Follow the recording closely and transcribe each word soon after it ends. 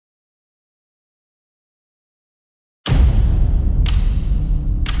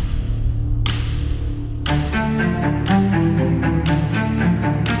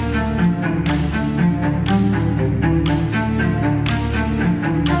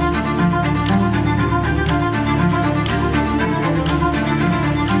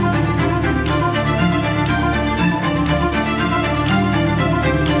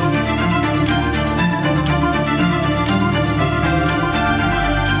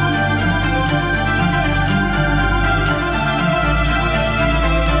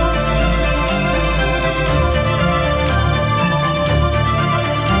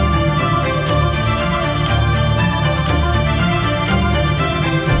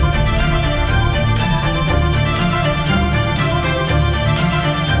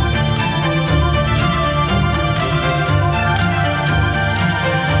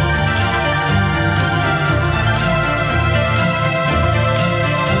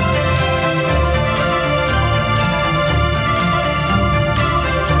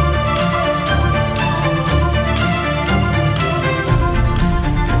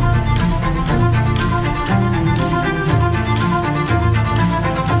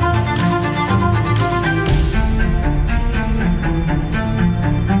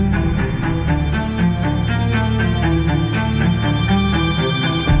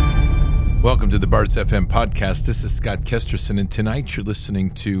Sports FM podcast. This is Scott Kesterson, and tonight you're listening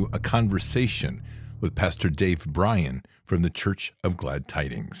to a conversation with Pastor Dave Bryan from the Church of Glad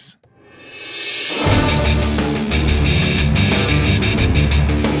Tidings.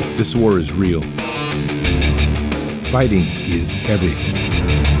 This war is real. Fighting is everything.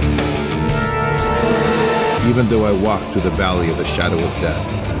 Even though I walk through the valley of the shadow of death,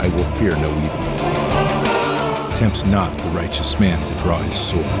 I will fear no evil. Tempt not the righteous man to draw his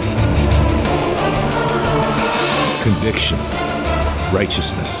sword. Conviction,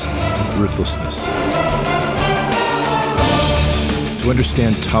 righteousness, ruthlessness. To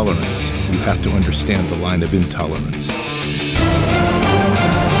understand tolerance, you have to understand the line of intolerance.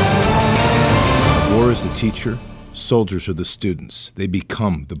 War is the teacher, soldiers are the students. They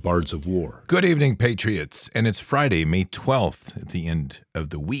become the bards of war. Good evening, Patriots. And it's Friday, May 12th, at the end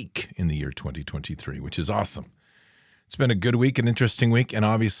of the week in the year 2023, which is awesome. It's been a good week, an interesting week, and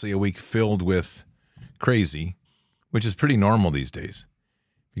obviously a week filled with crazy, which is pretty normal these days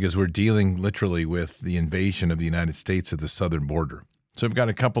because we're dealing literally with the invasion of the United States at the southern border. So I've got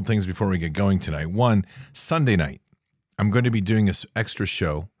a couple things before we get going tonight. One, Sunday night, I'm going to be doing this extra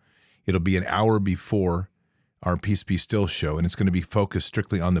show. It'll be an hour before our Peace Be Still show, and it's going to be focused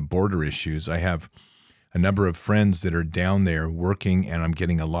strictly on the border issues. I have a number of friends that are down there working, and I'm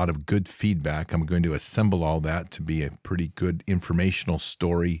getting a lot of good feedback. I'm going to assemble all that to be a pretty good informational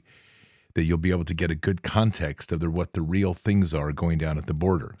story that you'll be able to get a good context of what the real things are going down at the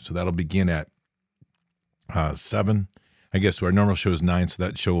border. So that'll begin at 7. I guess our normal show is 9, so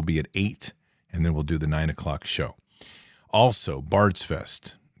that show will be at 8, and then we'll do the 9 o'clock show. Also, Bards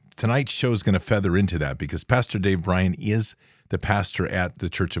Fest. Tonight's show is going to feather into that because Pastor Dave Bryan is the pastor at the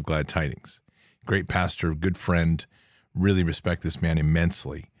Church of Glad Tidings. Great pastor, good friend, really respect this man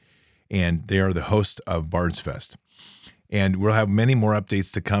immensely. And they are the host of Bards Fest. And we'll have many more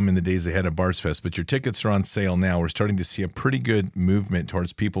updates to come in the days ahead of Bards Fest, but your tickets are on sale now. We're starting to see a pretty good movement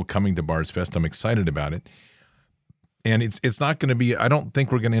towards people coming to Bards Fest. I'm excited about it. And it's not going to be, I don't think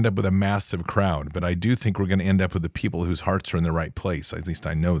we're going to end up with a massive crowd, but I do think we're going to end up with the people whose hearts are in the right place. At least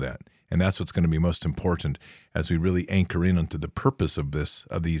I know that. And that's what's going to be most important as we really anchor in onto the purpose of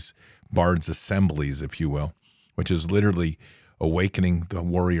these Bards assemblies, if you will, which is literally awakening the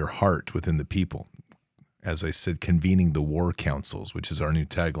warrior heart within the people. As I said, convening the war councils, which is our new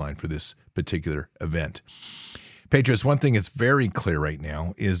tagline for this particular event. Patriots, one thing that's very clear right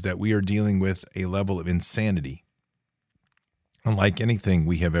now is that we are dealing with a level of insanity unlike anything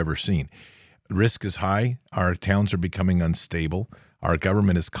we have ever seen. Risk is high. Our towns are becoming unstable. Our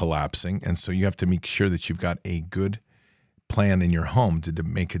government is collapsing. And so you have to make sure that you've got a good plan in your home to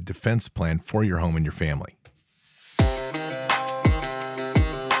make a defense plan for your home and your family.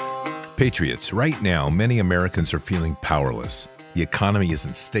 Patriots, right now, many Americans are feeling powerless. The economy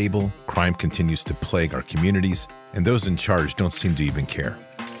isn't stable, crime continues to plague our communities, and those in charge don't seem to even care.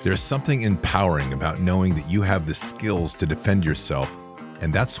 There's something empowering about knowing that you have the skills to defend yourself,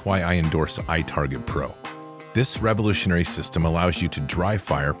 and that's why I endorse iTarget Pro. This revolutionary system allows you to dry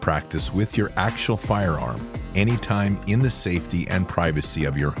fire practice with your actual firearm anytime in the safety and privacy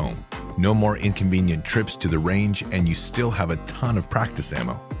of your home. No more inconvenient trips to the range, and you still have a ton of practice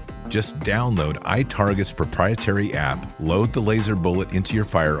ammo. Just download iTarget's proprietary app, load the laser bullet into your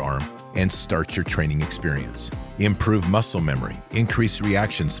firearm, and start your training experience. Improve muscle memory, increase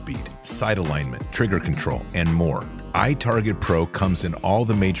reaction speed, sight alignment, trigger control, and more. iTarget Pro comes in all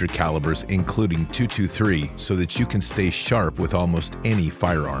the major calibers, including .223, so that you can stay sharp with almost any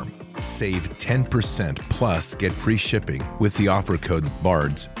firearm. Save 10% plus get free shipping with the offer code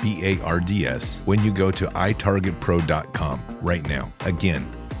BARDS, B-A-R-D-S, when you go to itargetpro.com right now. Again,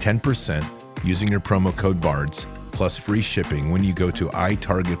 10% using your promo code BARDS plus free shipping when you go to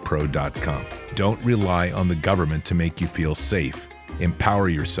itargetpro.com. Don't rely on the government to make you feel safe. Empower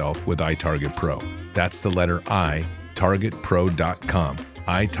yourself with iTarget Pro. That's the letter I, targetpro.com.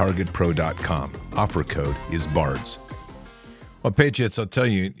 itargetpro.com. Offer code is BARDS. Well, Patriots, I'll tell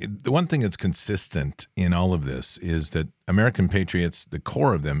you, the one thing that's consistent in all of this is that American patriots, the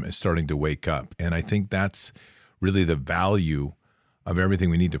core of them, is starting to wake up. And I think that's really the value of everything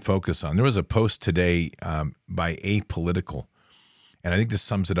we need to focus on. There was a post today by Apolitical, and I think this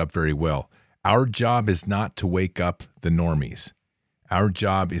sums it up very well. Our job is not to wake up the normies. Our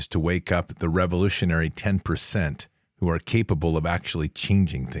job is to wake up the revolutionary 10% who are capable of actually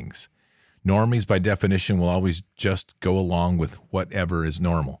changing things. Normies, by definition, will always just go along with whatever is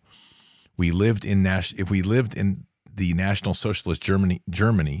normal. If we lived in the National Socialist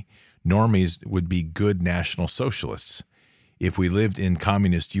Germany, normies would be good National Socialists. If we lived in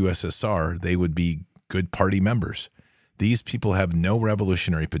communist USSR, they would be good party members. These people have no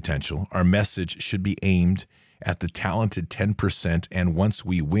revolutionary potential. Our message should be aimed at the talented 10%, and once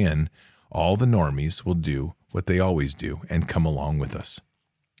we win, all the normies will do what they always do and come along with us.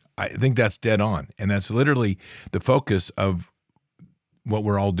 I think that's dead on, and that's literally the focus of what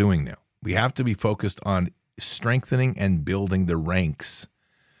we're all doing now. We have to be focused on strengthening and building the ranks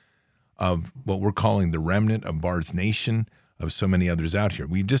of what we're calling the remnant of Bard's Nation, of so many others out here.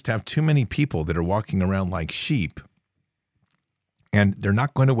 We just have too many people that are walking around like sheep, and they're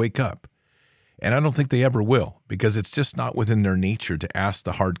not going to wake up. And I don't think they ever will, because it's just not within their nature to ask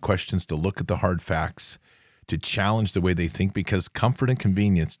the hard questions, to look at the hard facts, to challenge the way they think, because comfort and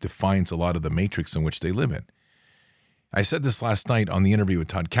convenience defines a lot of the matrix in which they live in. I said this last night on the interview with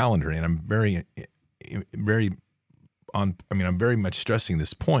Todd Callender, and I'm very much stressing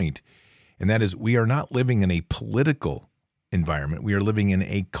this point, and that is we are not living in a political environment. We are living in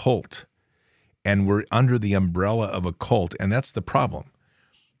a cult, and we're under the umbrella of a cult, and that's the problem.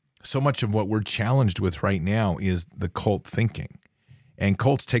 So much of what we're challenged with right now is the cult thinking. And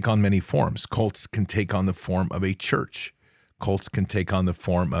cults take on many forms. Cults can take on the form of a church. Cults can take on the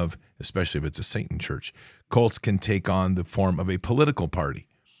form of, especially if it's a Satan church, cults can take on the form of a political party.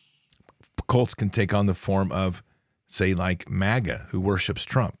 Cults can take on the form of, say, like MAGA, who worships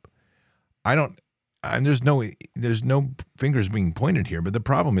Trump. There's no fingers being pointed here, but the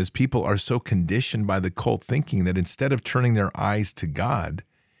problem is people are so conditioned by the cult thinking that instead of turning their eyes to God,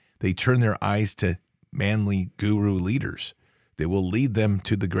 they turn their eyes to manly guru leaders that will lead them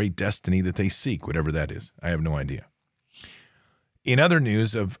to the great destiny that they seek, whatever that is. I have no idea. In other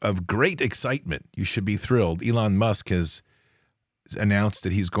news of great excitement, you should be thrilled. Elon Musk has announced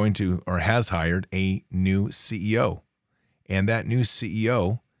that he's going to, or has hired, a new CEO. And that new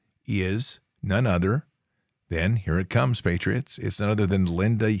CEO is none other than, here it comes, Patriots, it's none other than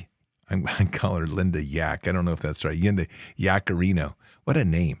Linda, I call her Linda Yak. I don't know if that's right. Linda Yaccarino. What a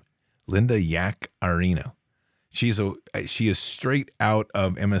name. Linda Yaccarino. She is straight out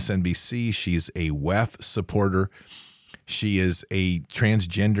of MSNBC. She's a WEF supporter. She is a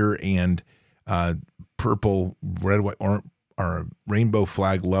transgender and purple, red, white, or rainbow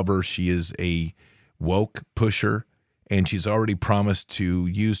flag lover. She is a woke pusher, and she's already promised to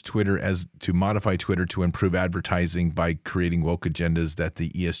use to modify Twitter to improve advertising by creating woke agendas that the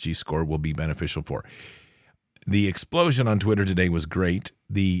ESG score will be beneficial for. The explosion on Twitter today was great.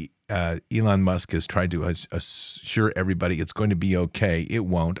 Elon Musk has tried to assure everybody it's going to be okay. It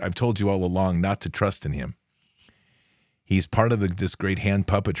won't. I've told you all along not to trust in him. He's part of this great hand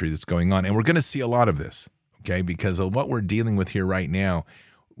puppetry that's going on. And we're going to see a lot of this, okay? Because of what we're dealing with here right now,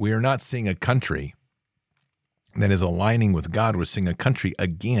 we are not seeing a country that is aligning with God. We're seeing a country,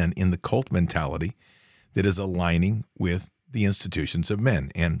 again, in the cult mentality that is aligning with the institutions of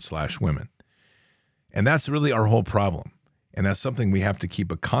men and / women. And that's really our whole problem. And that's something we have to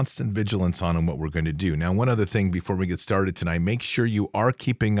keep a constant vigilance on what we're going to do. Now, one other thing before we get started tonight, make sure you are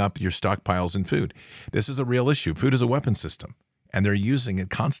keeping up your stockpiles in food. This is a real issue. Food is a weapon system, and they're using it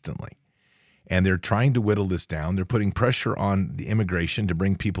constantly. And they're trying to whittle this down. They're putting pressure on the immigration to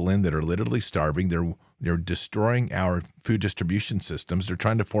bring people in that are literally starving. They're destroying our food distribution systems. They're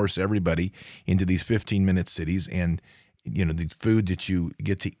trying to force everybody into these 15-minute cities, and the food that you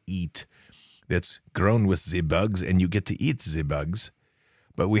get to eat that's grown with the bugs, and you get to eat the bugs.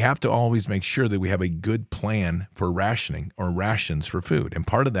 But we have to always make sure that we have a good plan for rationing or rations for food. And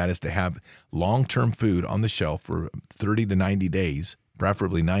part of that is to have long-term food on the shelf for 30 to 90 days,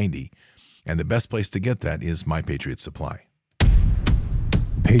 preferably 90. And the best place to get that is My Patriot Supply.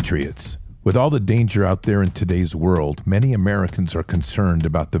 Patriots. With all the danger out there in today's world, many Americans are concerned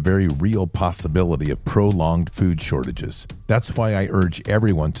about the very real possibility of prolonged food shortages. That's why I urge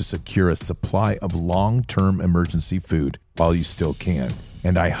everyone to secure a supply of long-term emergency food while you still can.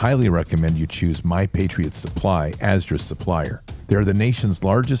 And I highly recommend you choose My Patriot Supply as your supplier. They're the nation's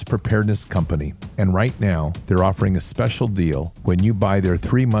largest preparedness company, and right now they're offering a special deal when you buy their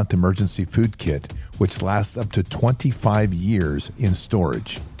 3-month emergency food kit, which lasts up to 25 years in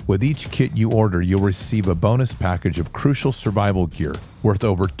storage. With each kit you order, you'll receive a bonus package of crucial survival gear worth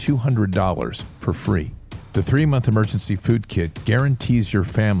over $200 for free. The 3-month emergency food kit guarantees your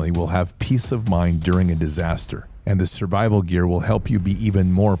family will have peace of mind during a disaster, and the survival gear will help you be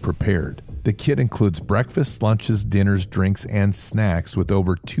even more prepared. The kit includes breakfast, lunches, dinners, drinks, and snacks with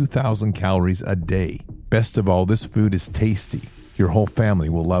over 2,000 calories a day. Best of all, this food is tasty. Your whole family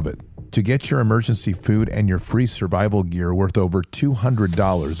will love it. To get your emergency food and your free survival gear worth over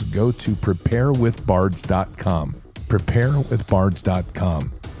 $200, go to preparewithbards.com.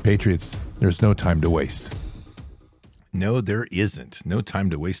 Preparewithbards.com. Patriots, there's no time to waste. No, there isn't. No time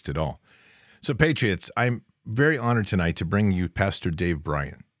to waste at all. So, Patriots, I'm very honored tonight to bring you Pastor Dave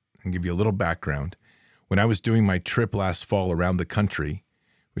Bryan and give you a little background. When I was doing my trip last fall around the country,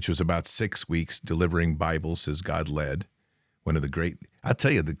 which was about 6 weeks delivering Bibles as God led, one of the great, I'll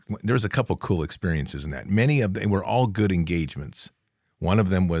tell you, there was a couple cool experiences in that. Many of them were all good engagements. One of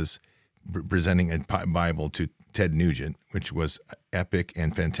them was presenting a Bible to Ted Nugent, which was epic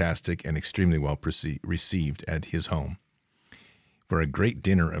and fantastic and extremely well received at his home for a great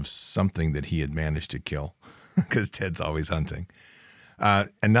dinner of something that he had managed to kill, because Ted's always hunting.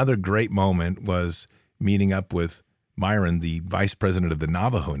 Another great moment was meeting up with Myron, the vice president of the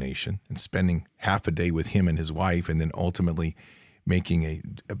Navajo Nation, and spending half a day with him and his wife, and then ultimately making a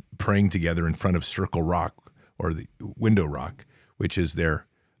praying together in front of Circle Rock, or the Window Rock, which is their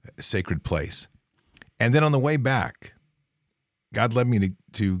sacred place. And then on the way back, God led me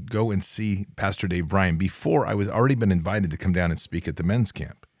to go and see Pastor Dave Bryan before I was already been invited to come down and speak at the men's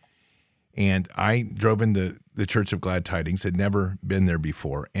camp. And I drove into the Church of Glad Tidings, had never been there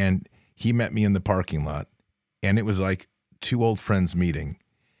before. And he met me in the parking lot. And it was like two old friends meeting.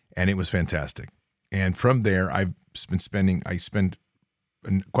 And it was fantastic. And from there, I spent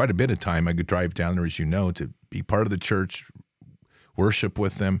quite a bit of time. I could drive down there, as you know, to be part of the church, worship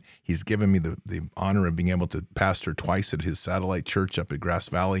with them. He's given me the honor of being able to pastor twice at his satellite church up at Grass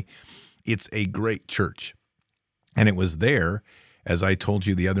Valley. It's a great church. And it was there, as I told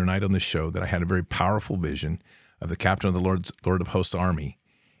you the other night on the show, that I had a very powerful vision of the captain of the Lord of Hosts army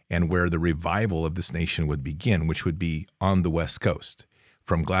and where the revival of this nation would begin, which would be on the West Coast,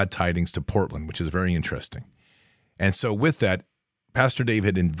 from Glad Tidings to Portland, which is very interesting. And so with that, Pastor Dave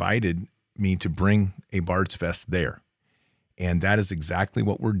had invited me to bring a Bard's Fest there. And that is exactly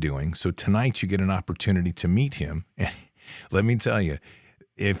what we're doing. So tonight you get an opportunity to meet him. And let me tell you,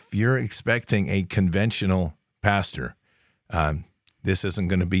 if you're expecting a conventional pastor, this isn't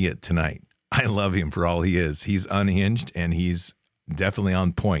going to be it tonight. I love him for all he is. He's unhinged and he's definitely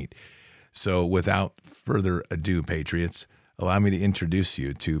on point. So without further ado, Patriots, allow me to introduce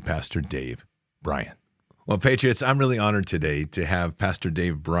you to Pastor Dave Bryan. Well, Patriots, I'm really honored today to have Pastor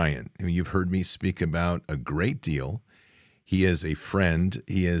Dave Bryan, who you've heard me speak about a great deal. He is a friend.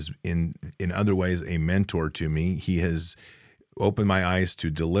 He is, in other ways, a mentor to me. He has opened my eyes to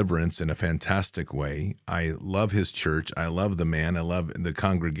deliverance in a fantastic way. I love his church. I love the man. I love the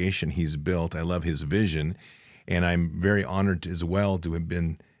congregation he's built. I love his vision. And I'm very honored as well to have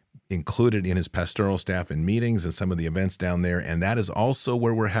been included in his pastoral staff and meetings and some of the events down there. And that is also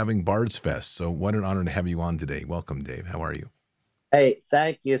where we're having Bard's Fest. So what an honor to have you on today. Welcome, Dave. How are you? Hey,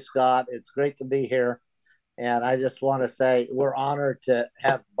 thank you, Scott. It's great to be here. And I just want to say we're honored to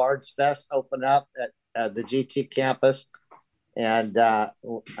have Bard's Fest open up at the GT campus. And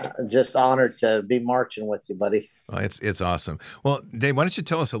just honored to be marching with you, buddy. Well, it's awesome. Well, Dave, why don't you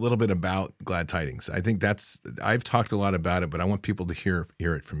tell us a little bit about Glad Tidings? I think I've talked a lot about it, but I want people to hear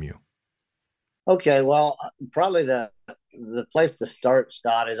it from you. Okay, well, probably the place to start,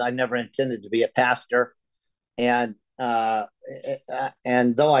 Scott, is I never intended to be a pastor. And though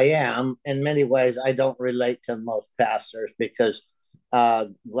I am, in many ways, I don't relate to most pastors because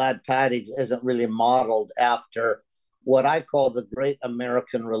Glad Tidings isn't really modeled after what I call the great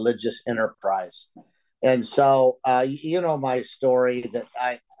American religious enterprise. And so, you know my story,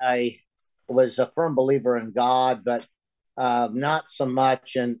 that I was a firm believer in God, but not so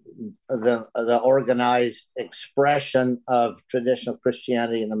much in the organized expression of traditional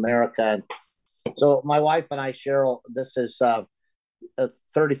Christianity in America. And so my wife and I, Cheryl, this is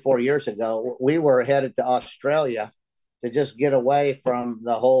 34 years ago, we were headed to Australia to just get away from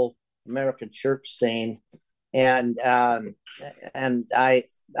the whole American church scene. And I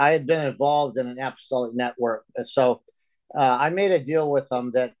had been involved in an apostolic network. So I made a deal with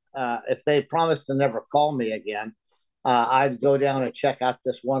them that if they promised to never call me again, I'd go down and check out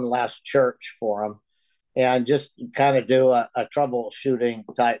this one last church for them and just kind of do a troubleshooting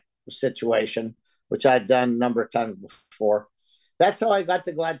type situation, which I'd done a number of times before. That's how I got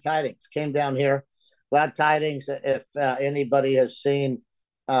to Glad Tidings. Came down here. Glad Tidings, if anybody has seen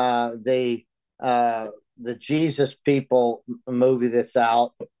the Jesus People movie that's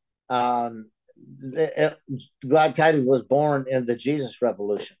out. Glad Tidings was born in the Jesus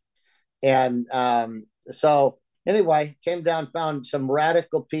Revolution. And so anyway, came down, found some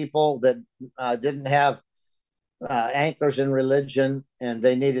radical people that didn't have anchors in religion, and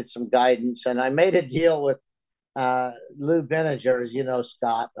they needed some guidance. And I made a deal with Lou Benninger, as you know,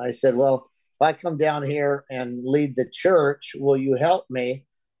 Scott. I said, well, if I come down here and lead the church, will you help me?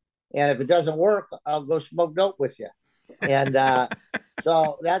 And if it doesn't work, I'll go smoke dope with you. And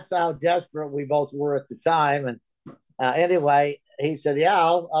so that's how desperate we both were at the time. And anyway, he said, "Yeah,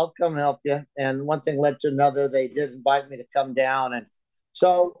 I'll come help you." And one thing led to another. They did invite me to come down, and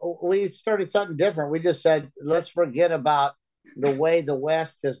so we started something different. We just said, let's forget about the way the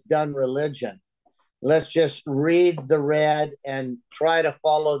West has done religion. Let's just read the red and try to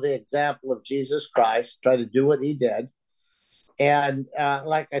follow the example of Jesus Christ. Try to do what he did. And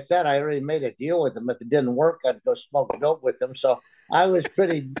like I said, I already made a deal with him. If it didn't work, I'd go smoke dope with him. So I was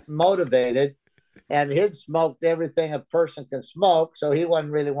pretty motivated. And he'd smoked everything a person can smoke, so he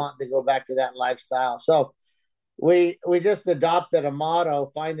wasn't really wanting to go back to that lifestyle. So we just adopted a motto: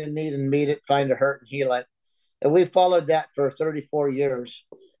 find a need and meet it, find a hurt and heal it. And we followed that for 34 years.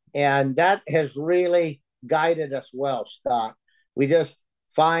 And that has really guided us well, Scott. We just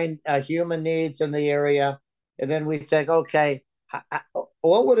find human needs in the area. And then we think, okay,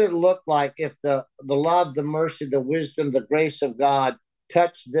 what would it look like if the love, the mercy, the wisdom, the grace of God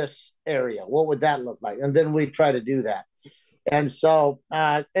touched this area? What would that look like? And then we try to do that. And so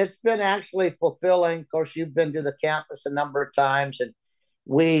it's been actually fulfilling. Of course, you've been to the campus a number of times, and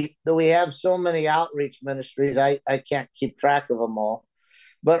we have so many outreach ministries. I can't keep track of them all,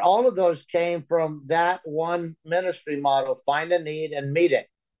 but all of those came from that one ministry model: find a need and meet it.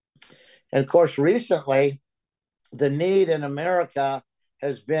 And of course, recently, the need in America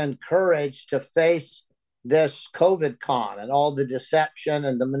has been courage to face this COVID con and all the deception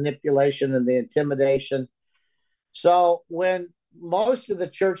and the manipulation and the intimidation. So when most of the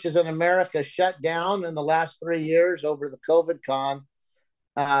churches in America shut down in the last 3 years over the COVID con,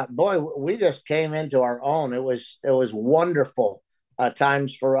 boy, we just came into our own. It was wonderful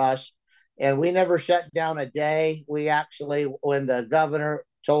times for us, and we never shut down a day. We actually, when the governor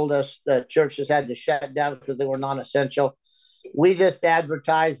told us the churches had to shut down because they were non-essential, we just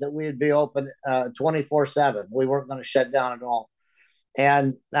advertised that we'd be open 24/7. We weren't going to shut down at all.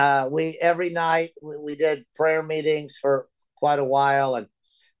 And we every night we did prayer meetings for quite a while, and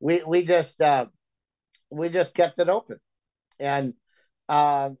we just kept it open. And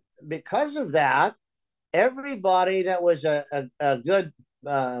because of that, everybody that was a good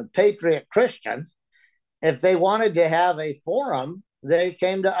patriot Christian, if they wanted to have a forum, they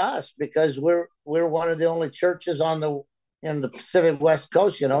came to us, because we're one of the only churches in the Pacific West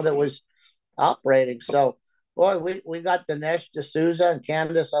Coast, that was operating. So, boy, we got Dinesh D'Souza and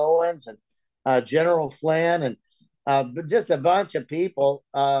Candace Owens and General Flynn and just a bunch of people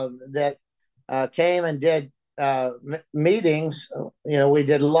that came and did meetings. We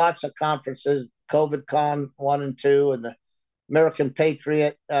did lots of conferences: COVID Con 1 and 2, and the American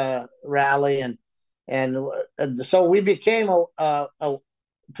Patriot rally, and so we became a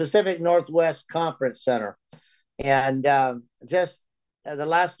Pacific Northwest Conference Center. And just the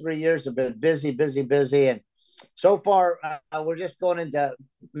last 3 years have been busy, busy, busy. And so far, we're just going into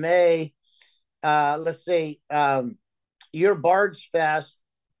May. Let's see, your Bards Fest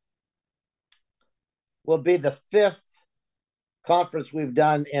will be the 5th conference we've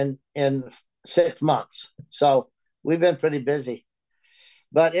done in 6 months. So we've been pretty busy.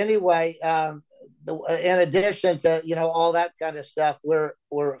 But anyway, in addition to all that kind of stuff,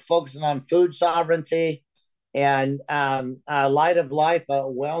 we're focusing on food sovereignty and Light of Life, a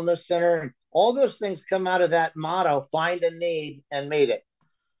wellness center. And all those things come out of that motto: find a need and meet it.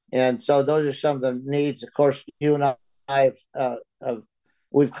 And so those are some of the needs. Of course, you and I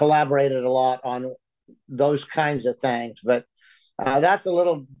we've collaborated a lot on those kinds of things. But that's a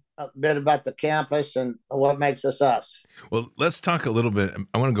little bit about the campus and what makes us us. Well, let's talk a little bit.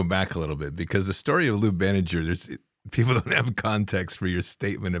 I want to go back a little bit, because the story of Lou Benninger, people don't have context for your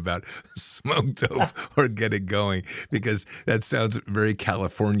statement about smoke dope or get it going, because that sounds very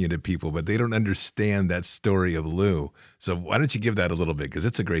California to people, but they don't understand that story of Lou. So why don't you give that a little bit, because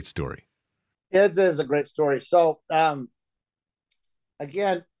it's a great story. It is a great story. So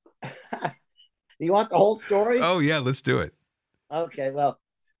again, you want the whole story? Oh yeah, let's do it. Okay, well,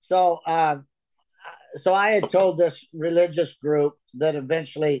 so I had told this religious group that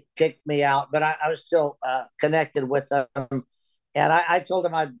eventually kicked me out, but I was still connected with them. And I told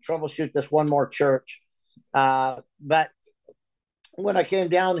them I'd troubleshoot this one more church. But when I came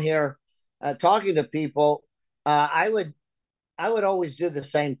down here talking to people, I would always do the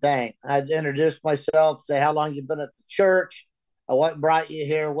same thing. I'd introduce myself, say how long you've been at the church, what brought you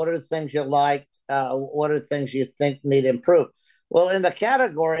here, what are the things you liked, what are the things you think need improved. Well, in the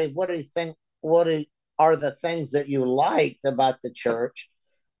category of what are the things that you liked about the church,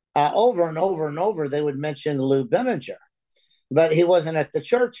 over and over and over, they would mention Lou Benninger, but he wasn't at the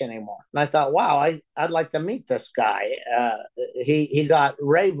church anymore. And I thought, wow, I'd like to meet this guy. He got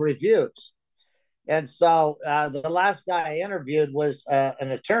rave reviews. And so the last guy I interviewed was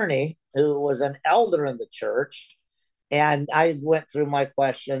an attorney who was an elder in the church. And I went through my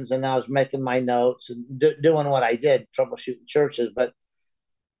questions and I was making my notes and doing what I did, troubleshooting churches. But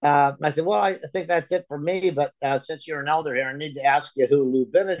I said, well, I think that's it for me. But since you're an elder here, I need to ask you who Lou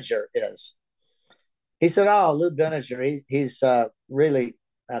Benninger is. He said, oh, Lou Benninger, he's really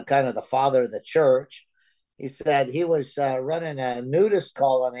kind of the father of the church. He said he was running a nudist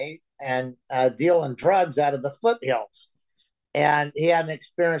colony and dealing drugs out of the foothills. And he had an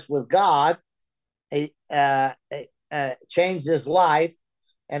experience with God. He changed his life,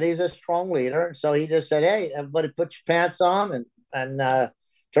 and he's a strong leader. So he just said, hey, everybody put your pants on and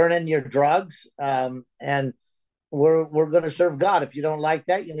turn in your drugs. And we're going to serve God. If you don't like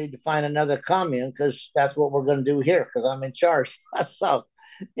that, you need to find another commune because that's what we're going to do here because I'm in charge. So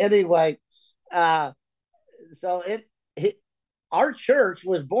anyway, uh, so our church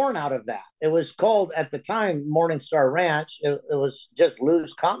was born out of that. It was called at the time Morning Star Ranch. It was just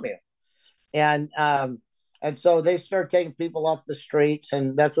Lou's commune, and so they started taking people off the streets,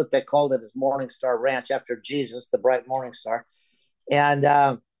 and that's what they called it, as Morning Star Ranch after Jesus, the bright morning star. And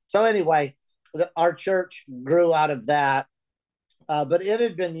so anyway, our church grew out of that. But it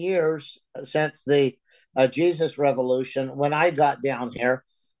had been years since the Jesus Revolution when I got down here.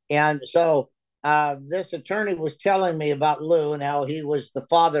 And so this attorney was telling me about Lou and how he was the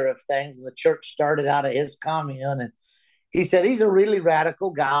father of things. The church started out of his commune. And he said he's a really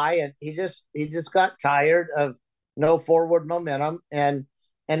radical guy. And he just got tired of no forward momentum and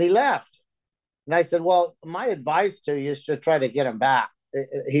he left. And I said, well, my advice to you is to try to get him back.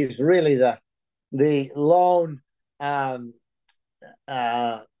 He's really the lone uh,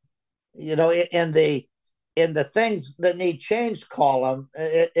 in the things that need change column,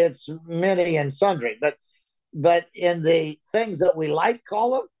 it's many and sundry. But in the things that we like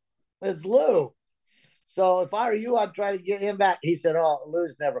column, it's Lou. So if I were you, I'd try to get him back. He said, "Oh,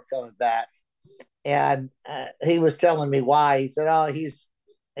 Lou's never coming back," and he was telling me why. He said, "Oh, he's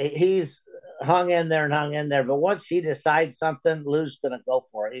hung in there and hung in there, but once he decides something, Lou's going to go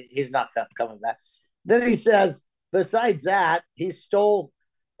for it. He's not coming back." Then he says, besides that, he stole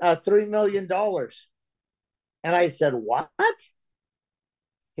 $3 million. And I said, what?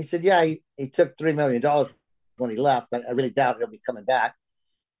 He said, yeah, he took $3 million when he left. I really doubt he'll be coming back.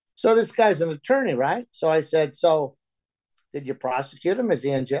 So this guy's an attorney, right? So I said, so did you prosecute him? Is he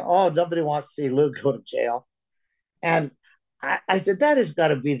in jail? Oh, nobody wants to see Lou go to jail. And I said, that has got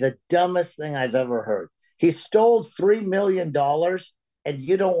to be the dumbest thing I've ever heard. He stole $3 million and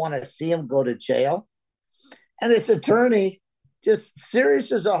you don't want to see him go to jail? And this attorney, just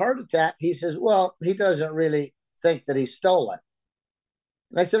serious as a heart attack, he says, well, he doesn't really think that he stole it.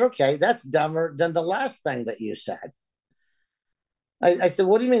 And I said, okay, that's dumber than the last thing that you said. I said,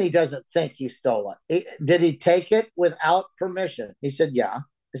 what do you mean he doesn't think he stole it? Did he take it without permission? He said, yeah.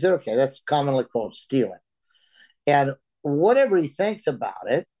 I said, okay, that's commonly called stealing. And whatever he thinks about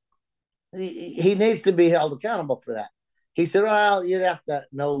it, he needs to be held accountable for that. He said, well, you'd have to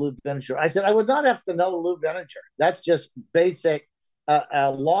know Lou Benninger. I said, I would not have to know Lou Benninger. That's just basic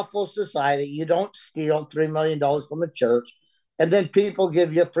lawful society. You don't steal $3 million from a church and then people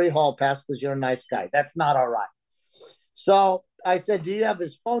give you a free hall pass because you're a nice guy. That's not all right. So I said, do you have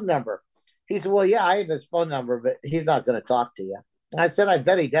his phone number? He said, well, yeah, I have his phone number, but he's not going to talk to you. And I said, I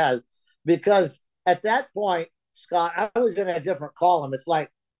bet he does. Because at that point, Scott, I was in a different column. It's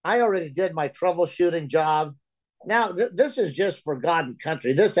like I already did my troubleshooting job. Now, this is just for God and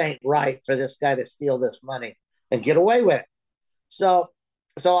country. This ain't right for this guy to steal this money and get away with it. So,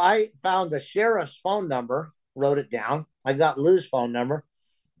 so I found the sheriff's phone number, wrote it down. I got Lou's phone number,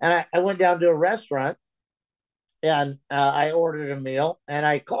 and I went down to a restaurant and I ordered a meal and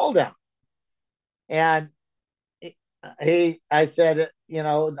I called him. And I said,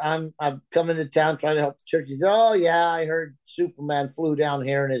 I'm coming to town trying to help the church. He said, oh yeah, I heard Superman flew down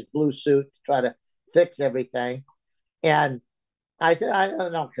here in his blue suit to try to fix everything. And I said, I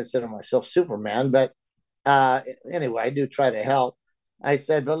don't consider myself Superman, but anyway, I do try to help. I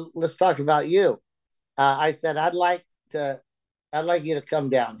said, but let's talk about you. I said, I'd like you to come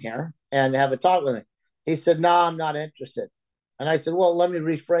down here and have a talk with me. He said, no, I'm not interested. And I said, well, let me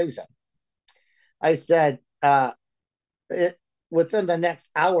rephrase it. I said, within the next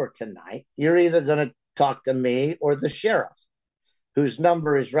hour tonight, you're either going to talk to me or the sheriff, whose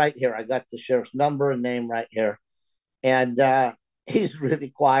number is right here. I got the sheriff's number and name right here. And he's really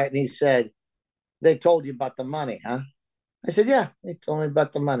quiet. And he said, they told you about the money, huh? I said, yeah, they told me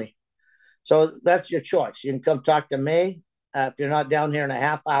about the money. So that's your choice. You can come talk to me. If you're not down here in a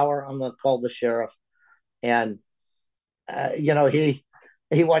half hour, I'm going to call the sheriff. And,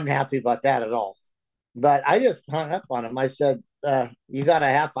 he wasn't happy about that at all. But I just hung up on him. I said, you got a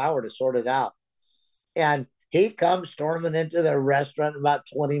half hour to sort it out. And He comes storming into the restaurant in about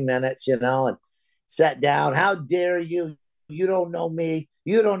 20 minutes, and sat down. How dare you? You don't know me.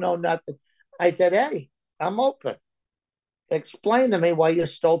 You don't know nothing. I said, hey, I'm open. Explain to me why you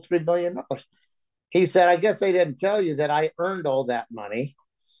stole $3 million. He said, I guess they didn't tell you that I earned all that money.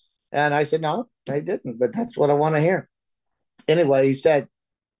 And I said, no, they didn't, but that's what I want to hear. Anyway, he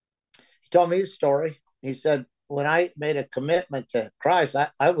told me his story. He said, when I made a commitment to Christ,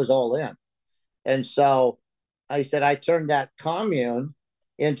 I was all in. And so I said, I turned that commune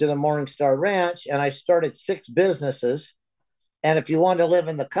into the Morning Star Ranch, and I started 6 businesses. And if you wanted to live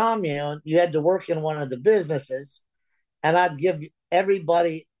in the commune, you had to work in one of the businesses. And I'd give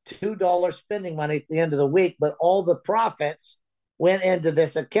everybody $2 spending money at the end of the week, but all the profits went into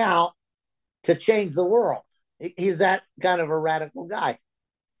this account to change the world. He's that kind of a radical guy.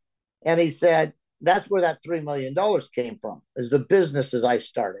 And he said, that's where that $3 million came from, is the businesses I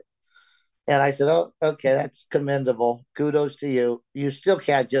started. And I said, oh, okay, that's commendable. Kudos to you. You still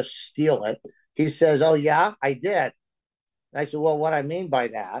can't just steal it. He says, oh, yeah, I did. And I said, well, what I mean by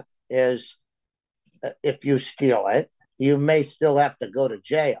that is if you steal it, you may still have to go to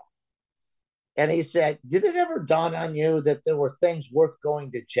jail. And he said, did it ever dawn on you that there were things worth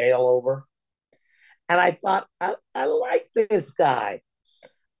going to jail over? And I thought, I like this guy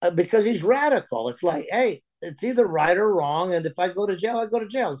because he's radical. It's like, hey, it's either right or wrong. And if I go to jail, I go to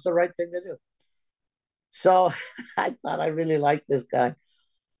jail. It's the right thing to do. So I thought I really liked this guy.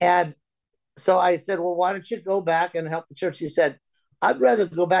 And so I said, well, why don't you go back and help the church? He said, I'd rather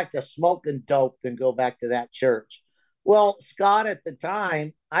go back to smoking dope than go back to that church. Well, Scott, at the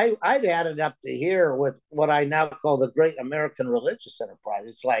time, I'd had it up to here with what I now call the Great American Religious Enterprise.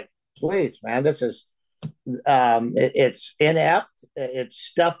 It's like, please, man, this is, it's inept, it's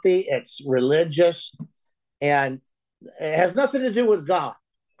stuffy, it's religious, and it has nothing to do with God.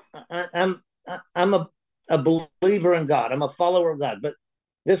 I'm a believer in God. I'm a follower of God, but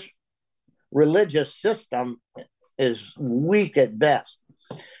this religious system is weak at best.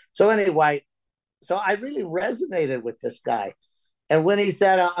 So anyway, so I really resonated with this guy. And when he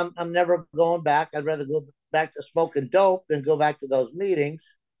said, I'm never going back, I'd rather go back to smoking dope than go back to those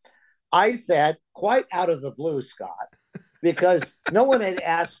meetings, I said, quite out of the blue, Scott, because no one had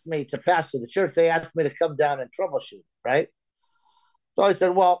asked me to pastor the church. They asked me to come down and troubleshoot, right? So I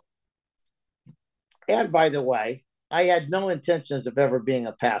said, well, and by the way, I had no intentions of ever being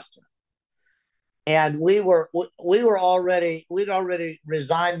a pastor. And we'd already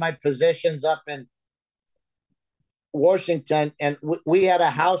resigned my positions up in Washington, and we had a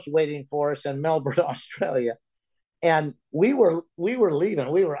house waiting for us in Melbourne, Australia. And we were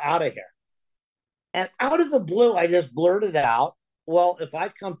leaving. We were out of here. And out of the blue, I just blurted out, well, if I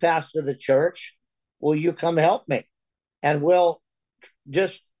come pastor the church, will you come help me? And we'll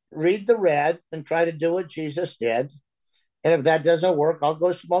just read the red and try to do what Jesus did. And if that doesn't work, I'll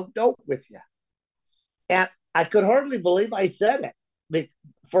go smoke dope with you. And I could hardly believe I said it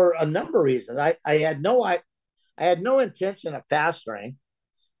for a number of reasons. I had no intention of pastoring,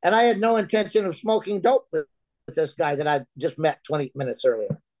 and I had no intention of smoking dope with this guy that I just met 20 minutes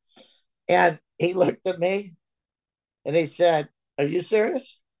earlier. And he looked at me and he said, are you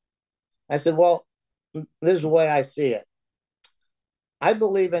serious? I said, well, this is the way I see it. I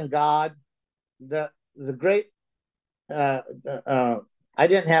believe in God. The great, I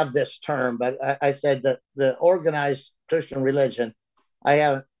didn't have this term, but I said that the organized Christian religion,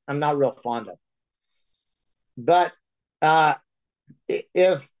 I'm not real fond of. But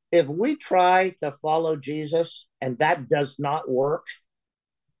if we try to follow Jesus and that does not work,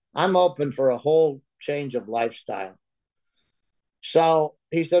 I'm open for a whole change of lifestyle. So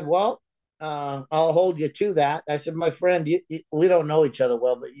he said, well, I'll hold you to that. I said, my friend, we don't know each other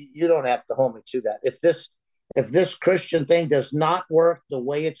well, but you don't have to hold me to that. If this Christian thing does not work the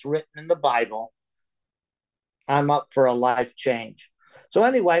way it's written in the Bible, I'm up for a life change. So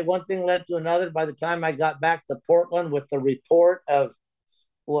anyway, one thing led to another. By the time I got back to Portland with the report of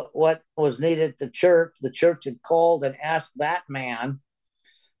what was needed at the church had called and asked that man,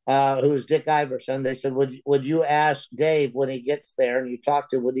 who's Dick Iverson. They said, would you ask Dave when he gets there and you talk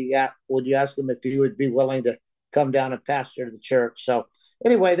to, would you ask him if he would be willing to come down and pastor the church? So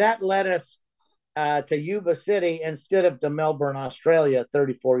anyway, that led us to Yuba City instead of to Melbourne, Australia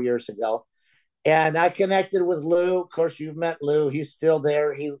 34 years ago. And I connected with Lou. Of course, you've met Lou. He's still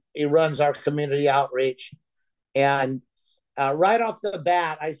there. He runs our community outreach. And right off the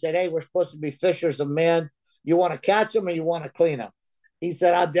bat, I said, hey, we're supposed to be fishers of men. You want to catch them or you want to clean them? He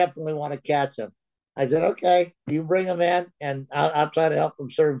said, I definitely want to catch them. I said, okay, you bring them in and I'll try to help them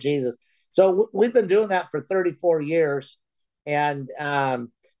serve Jesus. So we've been doing that for 34 years. And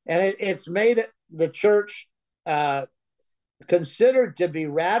it's made the church considered to be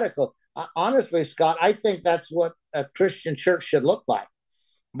radical. Honestly, Scott, I think that's what a Christian church should look like.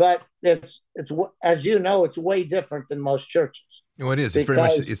 But it's as you know, it's way different than most churches. Well, it is. It's very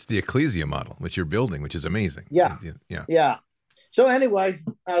much, it's the ecclesia model, which you're building, which is amazing. Yeah. Yeah. Yeah. So anyway,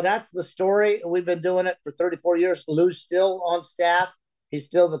 that's the story. We've been doing it for 34 years. Lou's still on staff. He's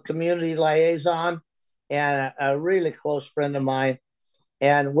still the community liaison and a really close friend of mine.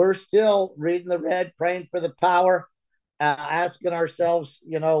 And we're still reading the red, praying for the power, asking ourselves,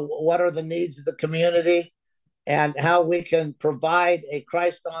 what are the needs of the community and how we can provide a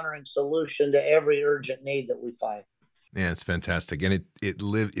Christ-honoring solution to every urgent need that we find. Yeah, it's fantastic. And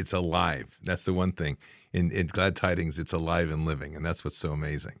it's alive. That's the one thing. In Glad Tidings, it's alive and living. And that's what's so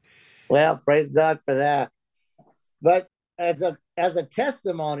amazing. Well, praise God for that. But as a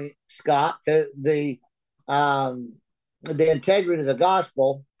testimony, Scott, to the integrity of the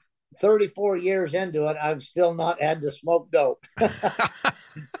gospel, 34 years into it, I've still not had to smoke dope.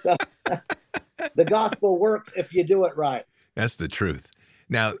 So the gospel works if you do it right. That's the truth.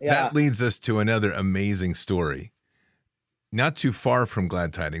 Now, that leads us to another amazing story. Not too far from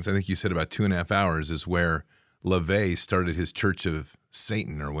Glad Tidings, I think you said about 2.5 hours, is where LaVey started his Church of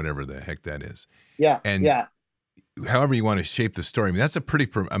Satan, or whatever the heck that is. Yeah. And however you want to shape the story, I mean, that's a pretty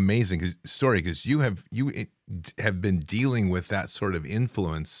amazing story, because you have been dealing with that sort of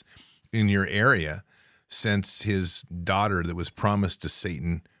influence in your area since his daughter that was promised to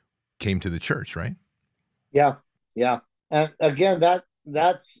Satan came to the church, right? Yeah. And again,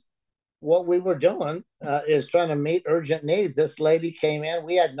 that's what we were doing, is trying to meet urgent needs. This lady came in.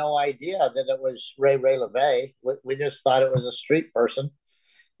 We had no idea that it was Ray LaVey. We just thought it was a street person.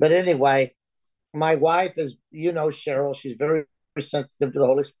 But anyway, my wife is, Cheryl, she's very, very sensitive to the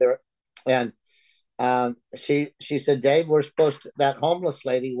Holy Spirit. And she said, Dave, that homeless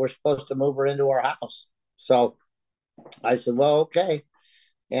lady, we're supposed to move her into our house. So I said, well, okay.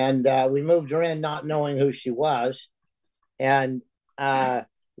 And we moved her in not knowing who she was. And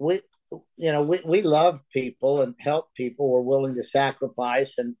we love people and help people. We're willing to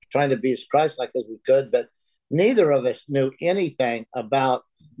sacrifice and trying to be as Christ-like as we could, but neither of us knew anything about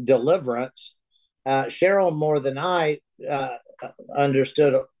deliverance. Cheryl, more than I,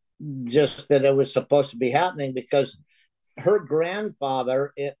 understood just that it was supposed to be happening because her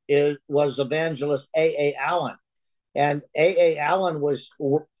grandfather was evangelist A.A. Allen. And A.A. Allen was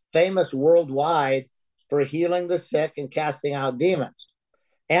famous worldwide for healing the sick and casting out demons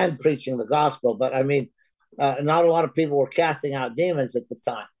and preaching the gospel. But I mean, not a lot of people were casting out demons at the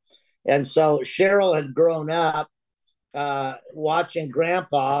time. And so Cheryl had grown up watching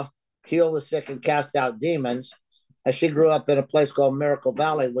Grandpa heal the sick and cast out demons. She grew up in a place called Miracle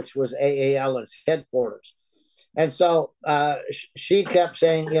Valley, which was A.A. Allen's headquarters. And so she kept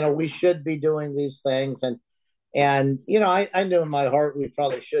saying, we should be doing these things. And I knew in my heart we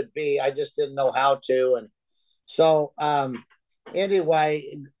probably should be. I just didn't know how to. And so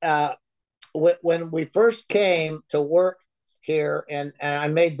anyway, when we first came to work here, and I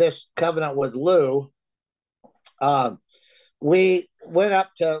made this covenant with Lou, we went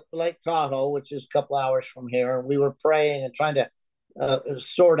up to Lake Tahoe, which is a couple hours from here, and we were praying and trying to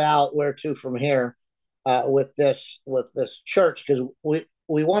sort out where to from here with this church, because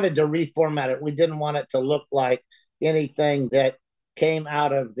we wanted to reformat it. We didn't want it to look like anything that came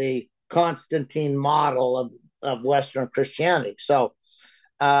out of the Constantine model of Western Christianity. So,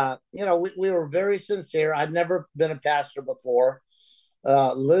 we were very sincere. I'd never been a pastor before.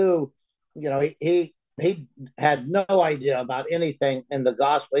 Lou, he had no idea about anything in the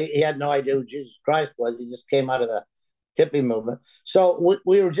gospel. He had no idea who Jesus Christ was. He just came out of the hippie movement. So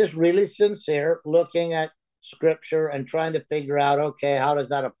we were just really sincere, looking at scripture and trying to figure out, okay, how does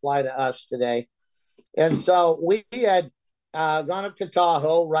that apply to us today? And so we had gone up to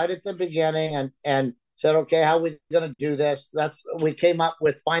Tahoe right at the beginning and said, okay, how are we going to do this? We came up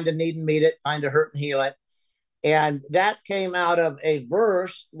with find a need and meet it, find a hurt and heal it. And that came out of a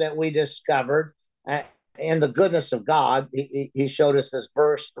verse that we discovered in the goodness of God. He showed us this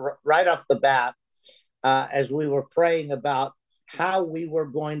verse right off the bat as we were praying about how we were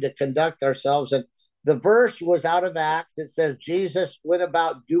going to conduct ourselves. And the verse was out of Acts. It says, Jesus went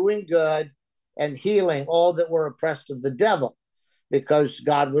about doing good and healing all that were oppressed of the devil, because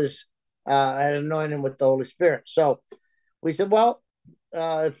God had anointed him with the Holy Spirit. So we said, well,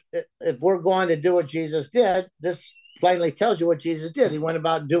 if we're going to do what Jesus did, this plainly tells you what Jesus did. He went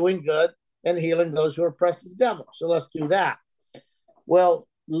about doing good and healing those who are oppressed of the devil. So let's do that. Well,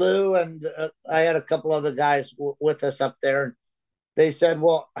 Lou and I had a couple other guys with us up there, and they said,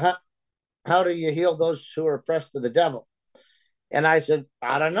 well, how do you heal those who are oppressed of the devil? And I said,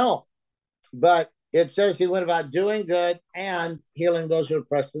 I don't know. But It says he went about doing good and healing those who are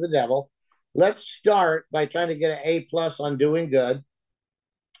oppressed of the devil. Let's start by trying to get an A+ on doing good.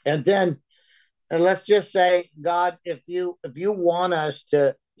 And then and let's just say, God, if you want us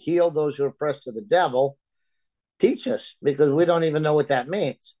to heal those who are oppressed of the devil, teach us, because we don't even know what that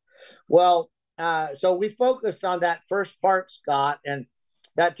means. Well, so we focused on that first part, Scott, and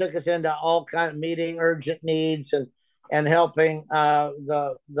that took us into all kind of meeting urgent needs and helping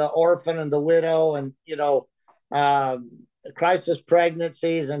the orphan and the widow, and uh, crisis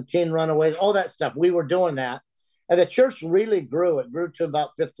pregnancies and teen runaways, all that stuff. We were doing that, and the church really grew. It grew to about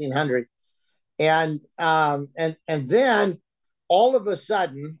 1,500, and then all of a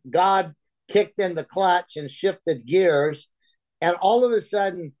sudden, God kicked in the clutch and shifted gears, and all of a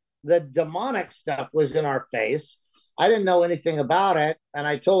sudden, the demonic stuff was in our face. I didn't know anything about it, and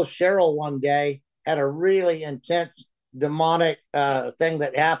I told Cheryl one day, had a really intense demonic thing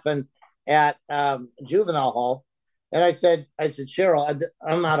that happened at juvenile hall, and I said, Cheryl,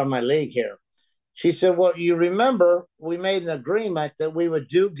 I'm out of my league here. She said, well, you remember we made an agreement that we would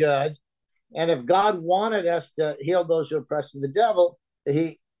do good, and if God wanted us to heal those who are oppressed of the devil,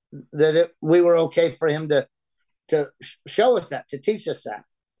 we were okay for him to show us that, to teach us that.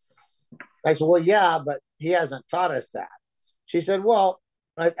 I said, well, yeah, but he hasn't taught us that. She said, well,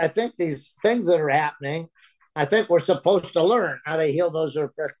 I think these things that are happening, I think we're supposed to learn how to heal those who are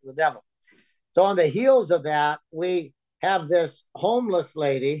oppressed of the devil. So on the heels of that, we have this homeless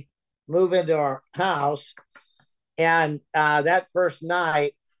lady move into our house. And that first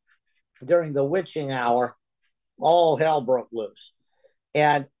night, during the witching hour, all hell broke loose.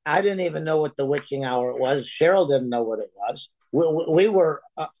 And I didn't even know what the witching hour was. Cheryl didn't know what it was. We were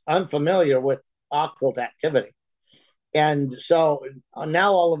unfamiliar with occult activity. And so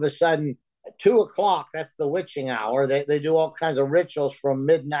now all of a sudden, 2 o'clock, that's the witching hour. They do all kinds of rituals from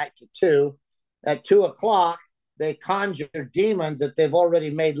midnight to 2. At 2 o'clock, they conjure demons that they've already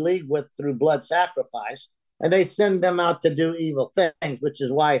made league with through blood sacrifice, and they send them out to do evil things, which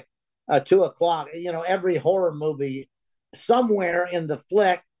is why 2 o'clock, every horror movie, somewhere in the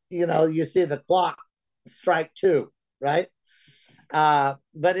flick, you see the clock strike 2, right? But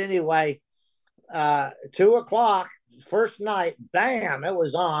anyway, 2 o'clock, first night, bam, it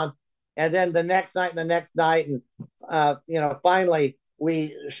was on. And then the next night, and finally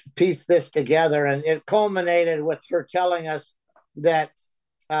we pieced this together, and it culminated with her telling us that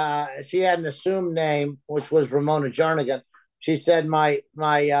she had an assumed name, which was Ramona Jarnigan. She said, my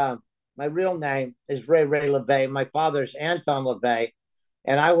real name is Ray LeVay. My father's Anton LeVay,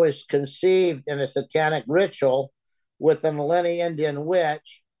 and I was conceived in a satanic ritual with a Millennium Indian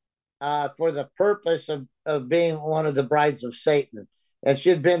witch for the purpose of being one of the brides of Satan. And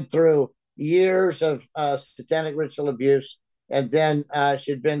she'd been through years of satanic ritual abuse, and then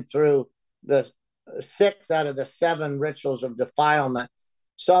she'd been through the 6 out of the 7 rituals of defilement.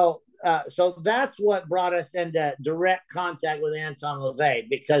 So that's what brought us into direct contact with Anton LeVay,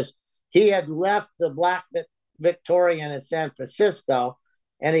 because he had left the Black Victorian in San Francisco,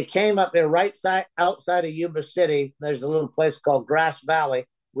 and he came up here outside of Yuba City. There's a little place called Grass Valley.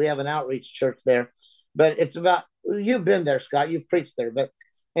 We have an outreach church there, but it's about, you've been there, Scott, you've preached there, but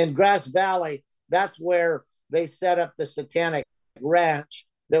in Grass Valley, that's where they set up the satanic ranch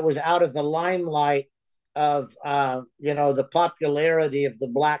that was out of the limelight of the popularity of the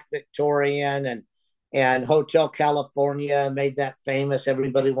Black Victorian, and Hotel California made that famous.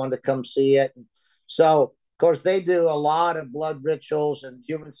 Everybody wanted to come see it. So, of course, they do a lot of blood rituals and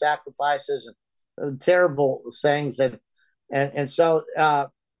human sacrifices and terrible things. And so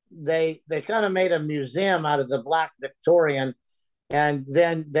they kind of made a museum out of the Black Victorian. And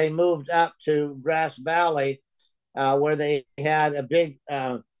then they moved up to Grass Valley, where they had a big,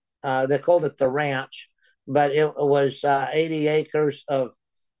 they called it the ranch, but it was 80 acres of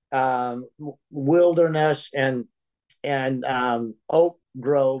wilderness and oak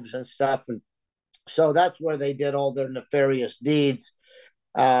groves and stuff. And so that's where they did all their nefarious deeds,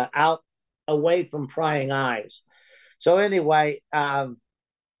 out away from prying eyes. So anyway,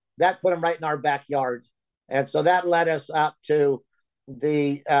 that put them right in our backyard. And so that led us up to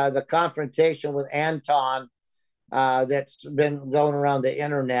the confrontation with Anton that's been going around the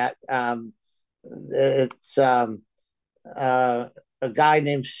internet. It's a guy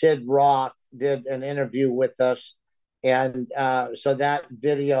named Sid Roth did an interview with us, and so that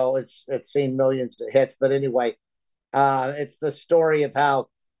video, it's seen millions of hits. But anyway, it's the story of how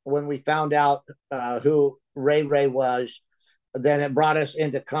when we found out who Ray was, then it brought us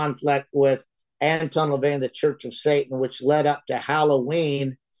into conflict with Anton LeVay and the Church of Satan, which led up to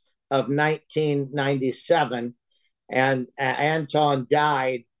Halloween of 1997. And Anton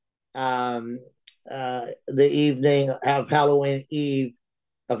died the evening of Halloween Eve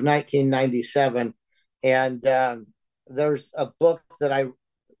of 1997. And there's a book that I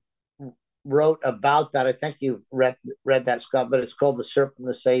wrote about that. I think you've read that, Scott, but it's called The Serpent and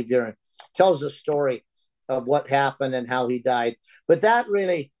the Savior, and tells the story of what happened and how he died. But that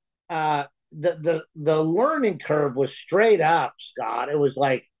really, the learning curve was straight up, Scott. It was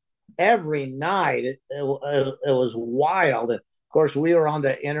like every night. It was wild. And of course, we were on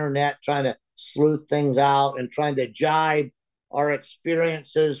the internet trying to sleuth things out and trying to jibe our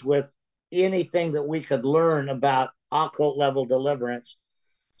experiences with anything that we could learn about occult level deliverance.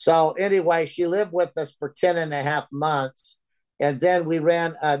 So anyway, she lived with us for 10 and a half months. And then we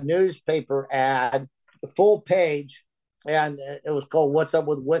ran a newspaper ad, the full page, and it was called What's Up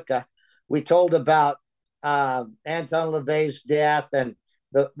with Wicca. We told about Anton LaVey's death, and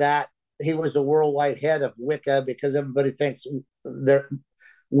that he was the worldwide head of Wicca, because everybody thinks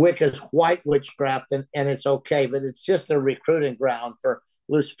Wicca's white witchcraft, and it's okay, but it's just a recruiting ground for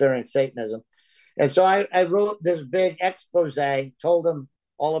Luciferian Satanism. And so I wrote this big expose, told them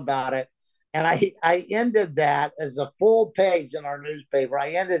all about it. And I ended that as a full page in our newspaper.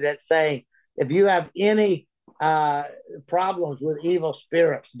 I ended it saying, if you have any problems with evil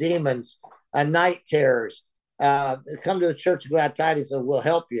spirits, demons, night terrors, come to the Church of Glad Tidings and we'll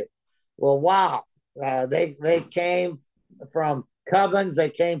help you. Well, wow. They came from covens. They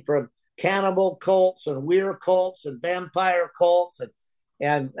came from cannibal cults and weird cults and vampire cults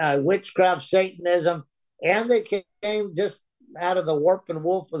and witchcraft, Satanism. And they came just out of the warp and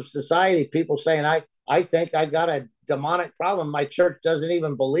woof of society, people saying, I think I got a demonic problem. My church doesn't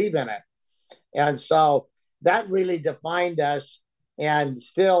even believe in it. And so that really defined us. And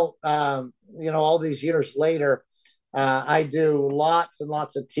still, all these years later, I do lots and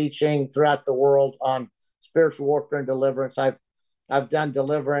lots of teaching throughout the world on spiritual warfare and deliverance. I've done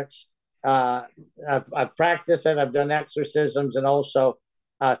deliverance. I've practiced it. I've done exorcisms, and also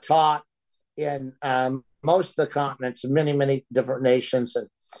taught in most of the continents, many, many different nations,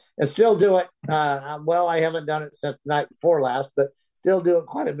 and still do it. Well, I haven't done it since the night before last, but still do it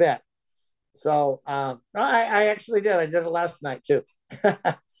quite a bit. So I actually did. I did it last night too.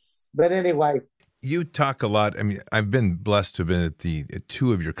 But anyway. You talk a lot. I mean, I've been blessed to have been at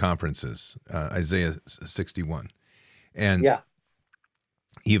two of your conferences, Isaiah 61. And yeah,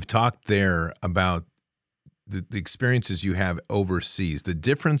 you've talked there about the experiences you have overseas, the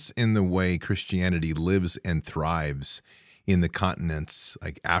difference in the way Christianity lives and thrives in the continents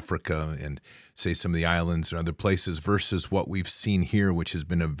like Africa and, say, some of the islands and other places versus what we've seen here, which has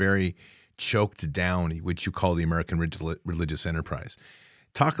been a very choked down, which you call the American religious enterprise.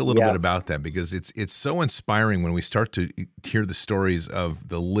 Talk a little bit about that, because it's so inspiring when we start to hear the stories of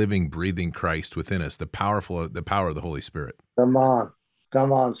the living, breathing Christ within us, the power of the Holy Spirit. Come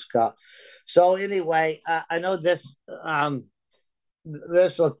on, Scott. So anyway, I know this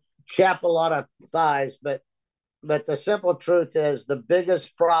will chap a lot of thighs, but the simple truth is the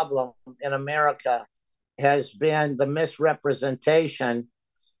biggest problem in America has been the misrepresentation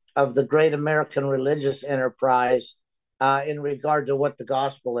of the great American religious enterprise in regard to what the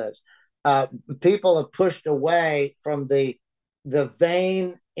gospel is. People have pushed away from the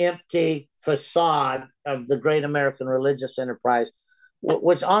vain, empty facade of the great American religious enterprise,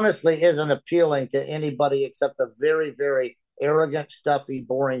 which honestly isn't appealing to anybody except a very, very arrogant, stuffy,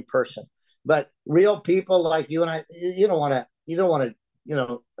 boring person. But real people like you and I, you don't want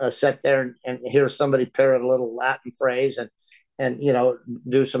to sit there and hear somebody parrot a little Latin phrase and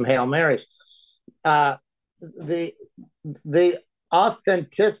do some Hail Marys. The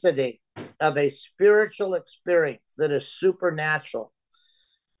authenticity of a spiritual experience that is supernatural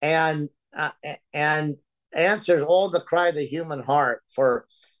and answers all the cry of the human heart for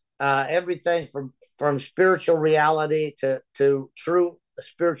everything from spiritual reality to true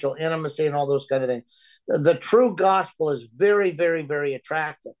spiritual intimacy and all those kind of things. The true gospel is very, very, very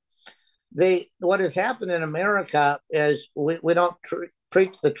attractive. What has happened in America is we don't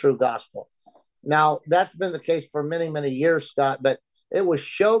preach the true gospel. Now, that's been the case for many, many years, Scott, but it was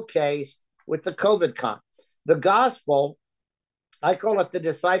showcased with the COVID con. The gospel, I call it the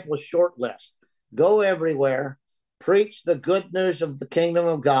disciples' short list. Go everywhere, preach the good news of the kingdom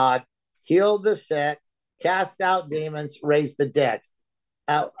of God, heal the sick, cast out demons, raise the dead.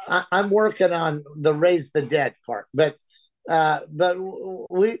 I'm working on the raise the dead part, but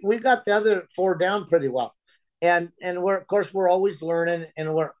we got the other four down pretty well, and we're always learning,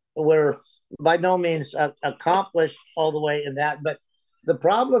 and we're by no means accomplished all the way in that. But the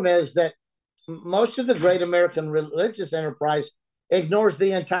problem is that most of the great American religious enterprise ignores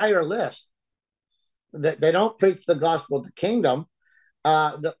the entire list. That they don't preach the gospel of the kingdom.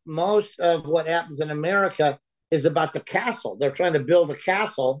 Most of what happens in America is about the castle. They're trying to build a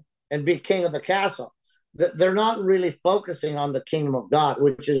castle and be king of the castle. They're not really focusing on the kingdom of God,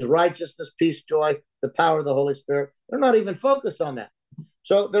 which is righteousness, peace, joy, the power of the Holy Spirit. They're not even focused on that.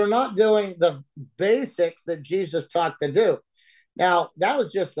 So they're not doing the basics that Jesus taught to do. Now, that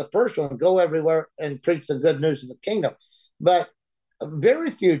was just the first one, go everywhere and preach the good news of the kingdom. But very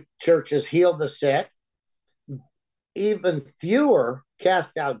few churches heal the sick, even fewer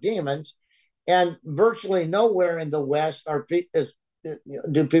cast out demons, and virtually nowhere in the West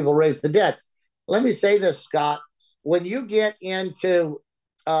do people raise the dead. Let me say this, Scott. When you get into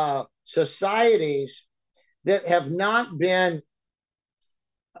societies that have not been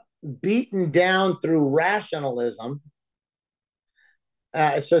beaten down through rationalism,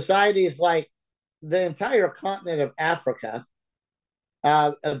 societies like the entire continent of Africa,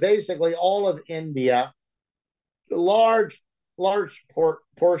 basically all of India, large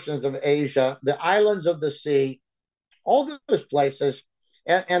portions of Asia, the islands of the sea, all those places,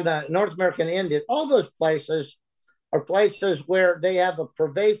 and the North American Indian, all those places are places where they have a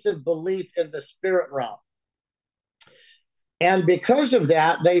pervasive belief in the spirit realm. And because of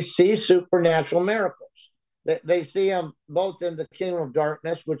that, they see supernatural miracles. They see them both in the kingdom of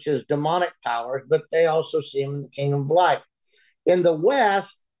darkness, which is demonic powers, but they also see them in the kingdom of light. In the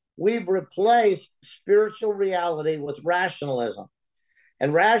West, we've replaced spiritual reality with rationalism.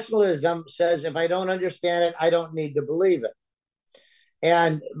 And rationalism says, if I don't understand it, I don't need to believe it.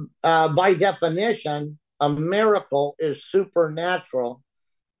 And by definition, a miracle is supernatural,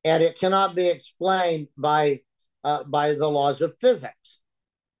 and it cannot be explained by the laws of physics.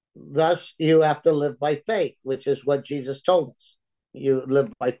 Thus, you have to live by faith, which is what Jesus told us. You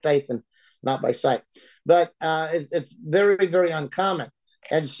live by faith and not by sight. But it's very, very uncommon.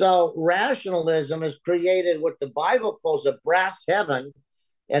 And so rationalism has created what the Bible calls a brass heaven,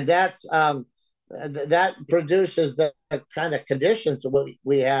 and that produces the kind of conditions that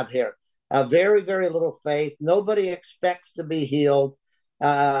we have here. Very, very little faith. Nobody expects to be healed.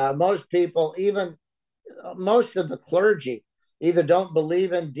 Most people, even most of the clergy, either don't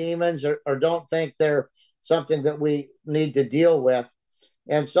believe in demons or don't think they're something that we need to deal with.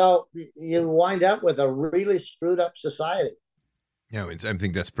 And so you wind up with a really screwed up society. Yeah, I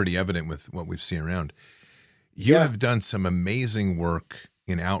think that's pretty evident with what we've seen around. You have done some amazing work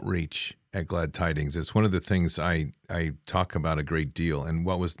in outreach at Glad Tidings. It's one of the things I talk about a great deal. And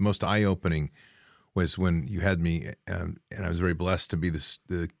what was most eye-opening was when you had me, and I was very blessed to be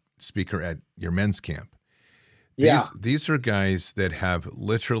the speaker at your men's camp. These are guys that have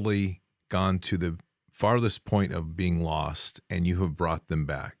literally gone to the farthest point of being lost, and you have brought them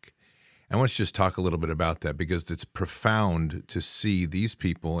back. I want you to just talk a little bit about that, because it's profound to see these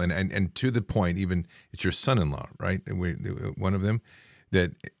people, and to the point, even it's your son-in-law, right? One of them,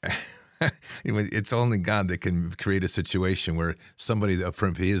 that it's only God that can create a situation where somebody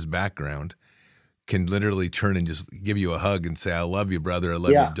from his background can literally turn and just give you a hug and say, "I love you, brother. I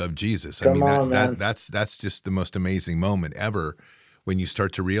love you, love Jesus." Come on, man. That's just the most amazing moment ever, when you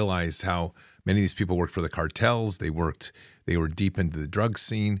start to realize how many of these people worked for the cartels. They were deep into the drug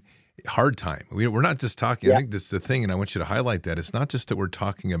scene. Hard time. We're not just talking. I think this is the thing, and I want you to highlight that. It's not just that we're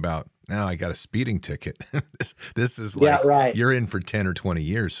talking about, now I got a speeding ticket. This is like, right. You're in for 10 or 20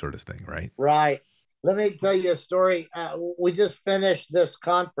 years sort of thing, right? Right. Let me tell you a story. We just finished this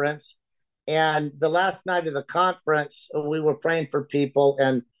conference, and the last night of the conference, we were praying for people,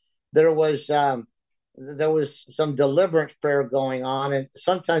 and there was some deliverance prayer going on, and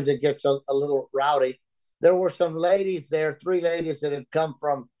sometimes it gets a little rowdy. There were some ladies there, 3 ladies that had come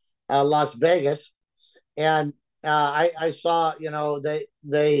from Las Vegas, and I saw,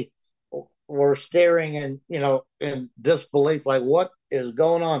 they were staring in disbelief, like, what is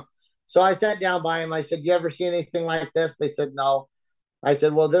going on? So I sat down by him. I said, "You ever see anything like this?" They said, "No." I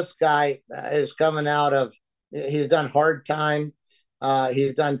said, "Well, this guy is coming out of, he's done hard time.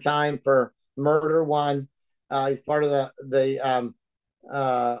 He's done time for murder one. He's part of the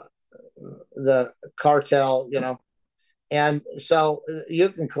cartel, And so you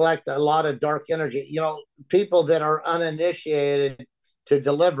can collect a lot of dark energy. People that are uninitiated to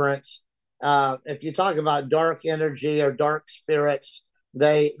deliverance, if you talk about dark energy or dark spirits,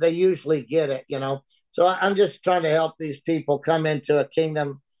 they usually get it, So I'm just trying to help these people come into a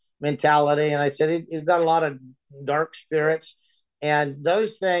kingdom mentality. And I said, he's got a lot of dark spirits, and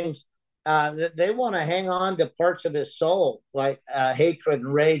those things, they want to hang on to parts of his soul, like hatred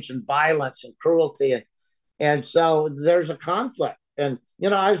and rage and violence and cruelty. And so there's a conflict. And,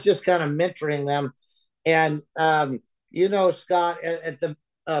 I was just kind of mentoring them. And, Scott, at the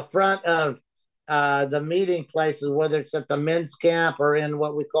front of the meeting places, whether it's at the men's camp or in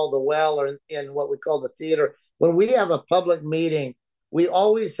what we call the well or in what we call the theater. When we have a public meeting, we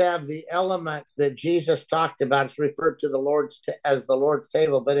always have the elements that Jesus talked about. It's referred to the Lord's as the Lord's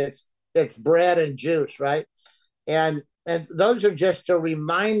table, but it's bread and juice, right? And those are just to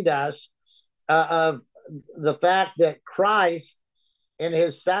remind us of the fact that Christ, in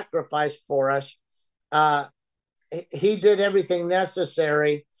his sacrifice for us, he did everything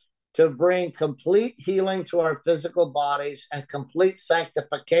necessary to bring complete healing to our physical bodies and complete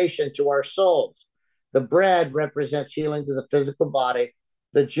sanctification to our souls. The bread represents healing to the physical body.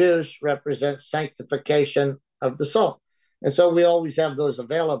 The juice represents sanctification of the soul. And so we always have those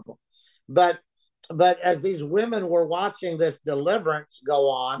available. But as these women were watching this deliverance go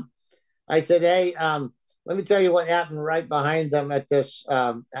on, I said, hey, let me tell you what happened right behind them at this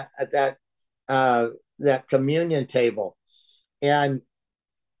at that communion table. And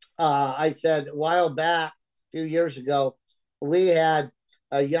I said, a while back, a few years ago, we had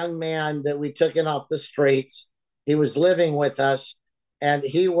a young man that we took in off the streets. He was living with us, and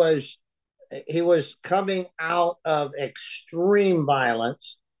he was coming out of extreme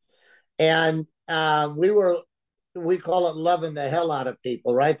violence, and we call it loving the hell out of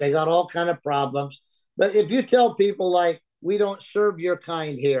people, right? They got all kind of problems, but if you tell people like, we don't serve your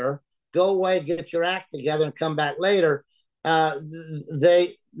kind here, go away, get your act together, and come back later,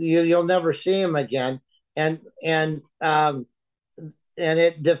 you'll never see them again, and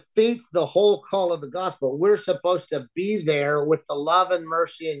it defeats the whole call of the gospel. We're supposed to be there with the love and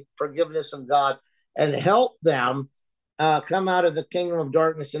mercy and forgiveness of God and help them come out of the kingdom of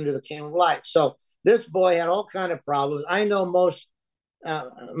darkness into the kingdom of light. So this boy had all kind of problems. I know most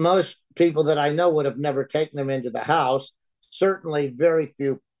people that I know would have never taken him into the house. Certainly very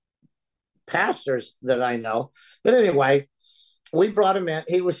few pastors that I know. But anyway, we brought him in.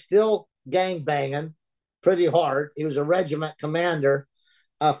 He was still gang banging pretty hard. He was a regiment commander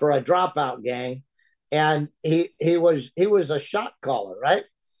for a dropout gang, and he was a shot caller, right?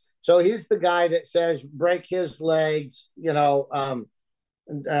 So he's the guy that says break his legs,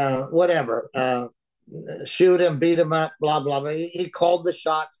 whatever, shoot him, beat him up, blah blah blah. He called the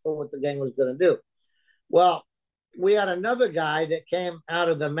shots for what the gang was going to do. Well, we had another guy that came out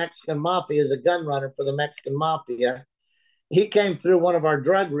of the Mexican mafia as a gun runner for the Mexican mafia. He came through one of our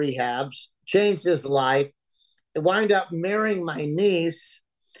drug rehabs, changed his life, wound up marrying my niece.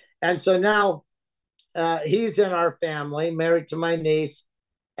 And so now he's in our family, married to my niece.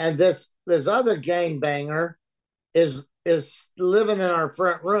 And this other gangbanger is living in our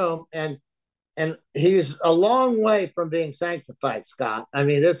front room, and he's a long way from being sanctified, Scott. I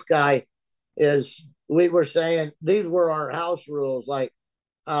mean, this guy is, we were saying, these were our house rules, like,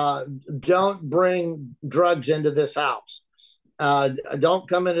 don't bring drugs into this house. Don't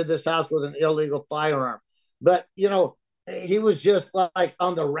come into this house with an illegal firearm. But, he was just like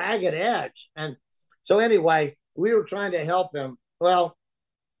on the ragged edge. And so anyway, we were trying to help him. Well,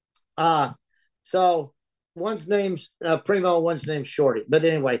 so one's name's Primo, one's name's Shorty. But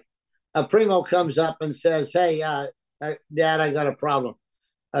anyway, Primo comes up and says, hey, Dad, I got a problem.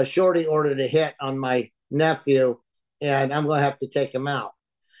 Shorty ordered a hit on my nephew, and I'm going to have to take him out.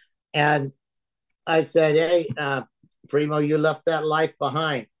 And I said, hey, Primo, you left that life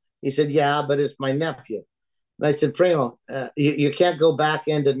behind. He said, yeah, but it's my nephew. And I said, Primo, you can't go back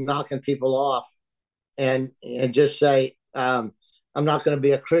into knocking people off and just say, I'm not going to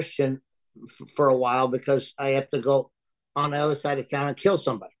be a Christian for a while because I have to go on the other side of town and kill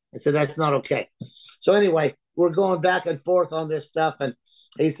somebody. I said, that's not okay. So anyway, we're going back and forth on this stuff. And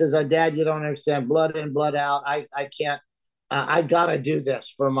he says, Dad, you don't understand. Blood in, blood out. I can't. I got to do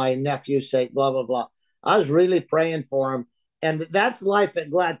this for my nephew's sake, blah, blah, blah. I was really praying for him. And that's life at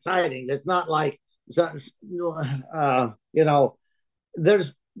Glad Tidings. It's not like,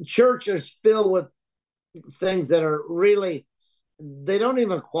 there's churches filled with things that are really, they don't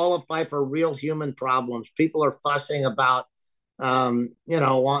even qualify for real human problems. People are fussing about,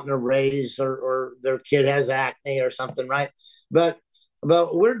 wanting to raise or their kid has acne or something, right? But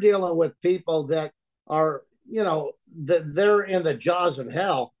we're dealing with people that are, they're in the jaws of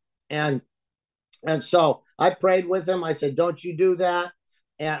hell. And so I prayed with him. I said, don't you do that.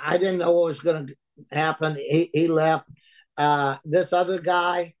 And I didn't know what was going to happen. He left. This other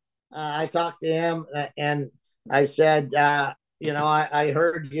guy, I talked to him and I said, I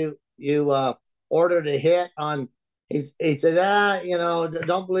heard you ordered a hit on, he said,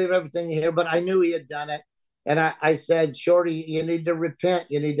 don't believe everything you hear, but I knew he had done it. And I said, Shorty, you need to repent.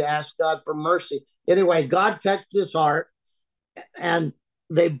 You need to ask God for mercy. Anyway, God touched his heart, and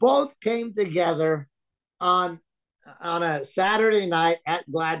they both came together on a Saturday night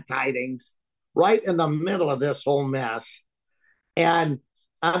at Glad Tidings. right in the middle of this whole mess. And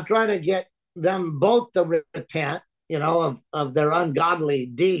I'm trying to get them both to repent, of their ungodly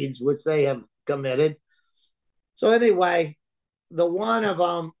deeds, which they have committed. So anyway, the one of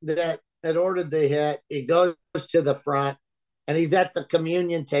them that had ordered the hit, he goes to the front and he's at the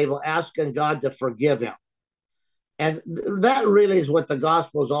communion table asking God to forgive him. And that really is what the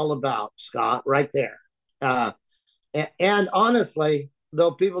gospel is all about, Scott, right there. And honestly,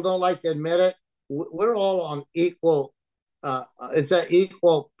 though people don't like to admit it, we're all on equal. It's an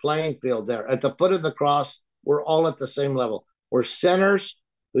equal playing field there. At the foot of the cross, we're all at the same level. We're sinners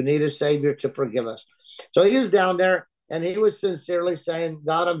who need a Savior to forgive us. So he was down there, and he was sincerely saying,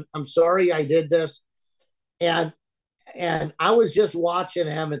 God, I'm sorry I did this. And I was just watching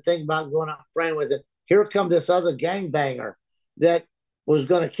him and thinking about going out and praying with him. Here come this other gangbanger that was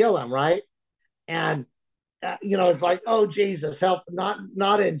going to kill him, right? And it's like, oh Jesus, help!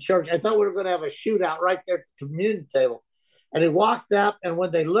 Not in church. I thought we were going to have a shootout right there at the communion table. And he walked up, and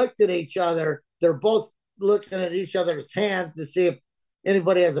when they looked at each other, they're both looking at each other's hands to see if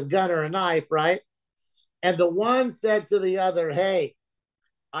anybody has a gun or a knife, right? And the one said to the other, "Hey,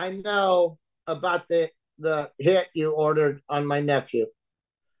 I know about the hit you ordered on my nephew."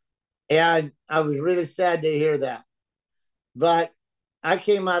 And I was really sad to hear that. But I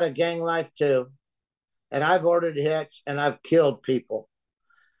came out of gang life too, and I've ordered hits and I've killed people.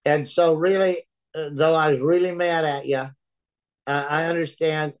 And so, really, though I was really mad at you, I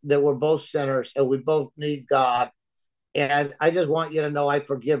understand that we're both sinners and we both need God. And I just want you to know I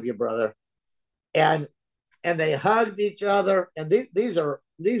forgive you, brother. And they hugged each other. And these are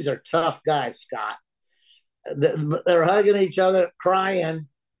tough guys, Scott. They're hugging each other, crying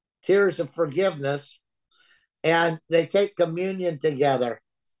tears of forgiveness, and they take communion together.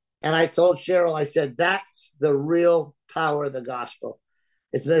 And I told Cheryl, I said, that's the real power of the gospel.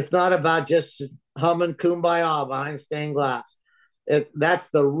 It's not about just humming kumbaya behind stained glass. That's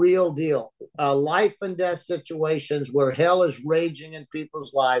the real deal. Life and death situations where hell is raging in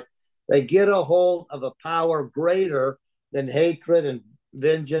people's life, they get a hold of a power greater than hatred and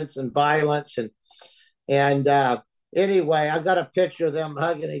vengeance and violence. And anyway, I got a picture of them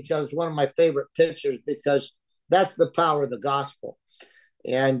hugging each other. It's one of my favorite pictures because that's the power of the gospel.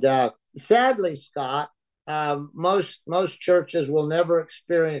 And sadly, Scott, most churches will never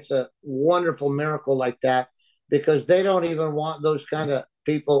experience a wonderful miracle like that because they don't even want those kind of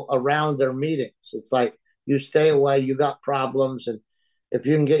people around their meetings. It's like, you stay away, you got problems, and if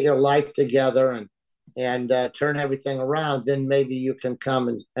you can get your life together and turn everything around, then maybe you can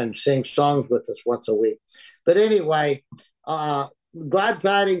come and sing songs with us once a week. But anyway, Glad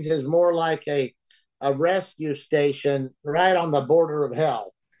Tidings is more like a rescue station right on the border of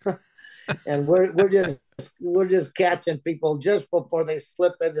hell. And we're just catching people just before they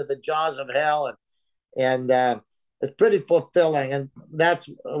slip into the jaws of hell, and it's pretty fulfilling. And that's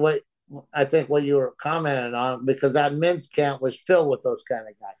what I think what you were commenting on, because that men's camp was filled with those kind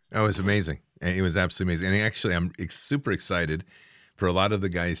of guys. Oh, it was amazing. It was absolutely amazing. And actually, I'm super excited for a lot of the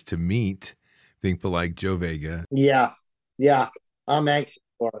guys to meet people like Joe Vega. Yeah, I'm anxious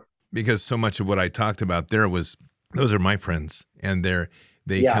for it. Because so much of what I talked about there was, those are my friends, and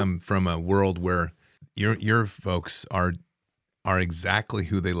they come from a world where your folks are exactly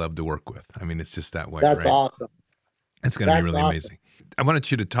who they love to work with. I mean, it's just that way. That's right? Awesome. It's going to be really amazing. I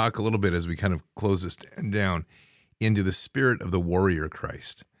wanted you to talk a little bit as we kind of close this down into the spirit of the warrior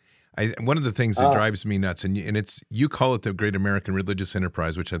Christ. One of the things that drives me nuts, and you call it the great American religious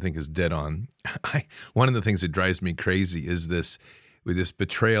enterprise, which I think is dead on. One of the things that drives me crazy is this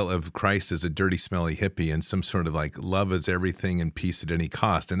betrayal of Christ as a dirty, smelly hippie and some sort of like love is everything and peace at any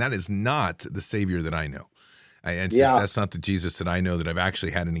cost. And that is not the Savior that I know. That's not the Jesus that I know, that I've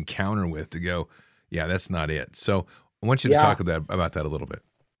actually had an encounter with, to go, yeah, that's not it. So I want you to talk about that a little bit.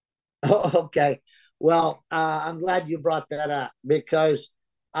 Oh, okay. Well, I'm glad you brought that up, because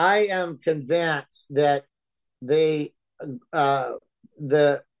I am convinced that the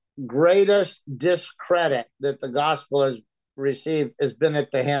greatest discredit that the gospel has received has been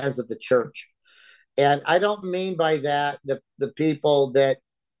at the hands of the church. And I don't mean by that the people that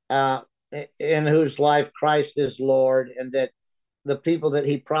in whose life Christ is Lord, and that the people that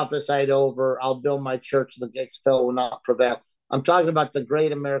he prophesied over, I'll build my church, the gates of hell will not prevail. I'm talking about the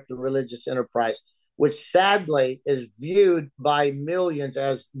great American religious enterprise, which sadly is viewed by millions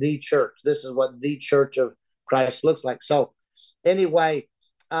as the church. This is what the Church of Christ looks like. So anyway,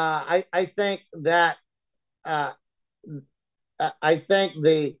 I think that I think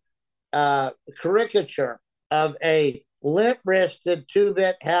the caricature of a limp-wristed,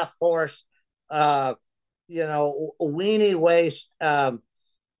 two-bit, half-horse, weenie waist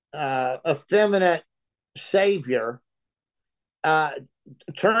effeminate savior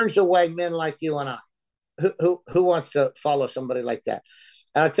turns away men like you and I. Who wants to follow somebody like that?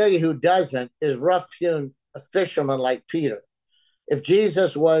 And I'll tell you who doesn't is rough-hewn fishermen like Peter. If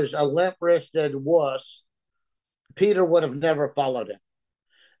Jesus was a limp-wristed wuss, Peter would have never followed him.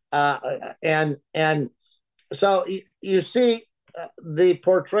 And so you see the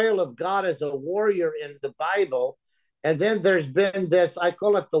portrayal of God as a warrior in the Bible, and then there's been this, I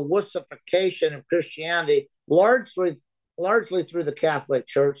call it the wussification of Christianity, largely through the Catholic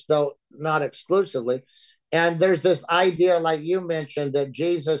Church, though not exclusively. And there's this idea, like you mentioned, that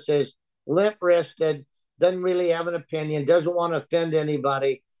Jesus is limp-wristed, doesn't really have an opinion, doesn't want to offend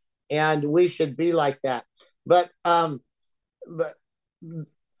anybody, and we should be like that. But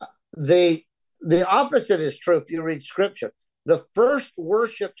the opposite is true if you read Scripture. The first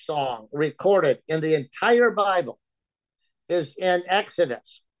worship song recorded in the entire Bible is in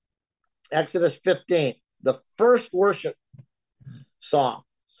Exodus 15, the first worship song.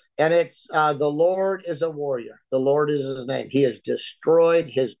 And it's the Lord is a warrior. The Lord is his name. He has destroyed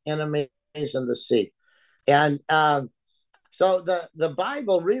his enemies in the sea. And so the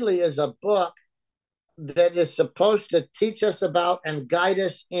Bible really is a book that is supposed to teach us about and guide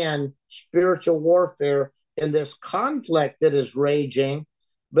us in spiritual warfare in this conflict that is raging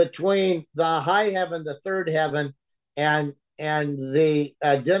between the high heaven, the third heaven, and the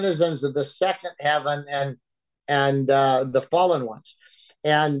denizens of the second heaven and the fallen ones.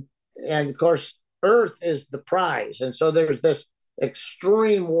 And of course, earth is the prize. And so there's this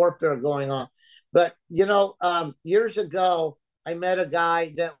extreme warfare going on. But, years ago, I met a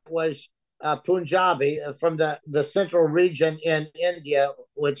guy that was Punjabi from the central region in India,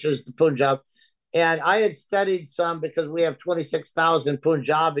 which is the Punjab. And I had studied some because we have 26,000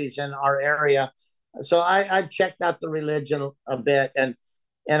 Punjabis in our area. So I checked out the religion a bit. And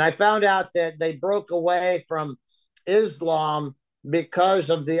I found out that they broke away from Islam because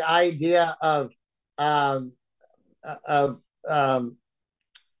of the idea of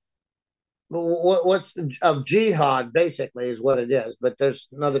jihad, basically, is what it is. But there's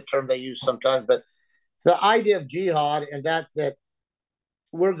another term they use sometimes. But the idea of jihad, and that's that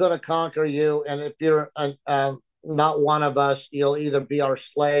we're going to conquer you, and if you're not one of us, you'll either be our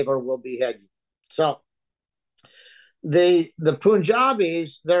slave or we'll behead you. So the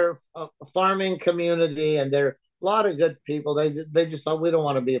Punjabis, they're a farming community, and they're a lot of good people. They just thought, we don't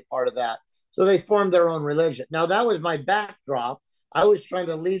want to be a part of that. So they formed their own religion. Now, that was my backdrop. I was trying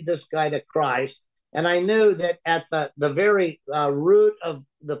to lead this guy to Christ. And I knew that at the very root of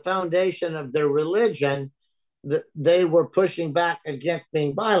the foundation of their religion, that they were pushing back against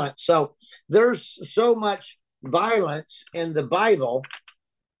being violent. So there's so much violence in the Bible,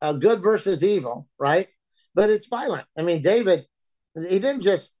 good versus evil, right? But it's violent. I mean, David, he didn't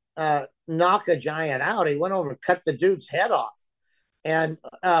just knock a giant out. He went over and cut the dude's head off. And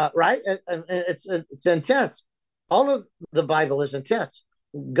right, it's intense. All of the Bible is intense.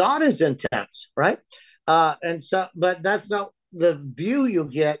 God is intense, right? And so, but that's not the view you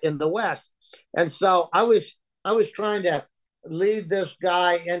get in the West. And so I was trying to lead this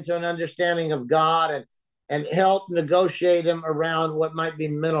guy into an understanding of God and help negotiate him around what might be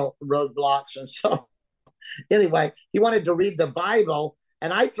mental roadblocks. And so anyway, he wanted to read the Bible,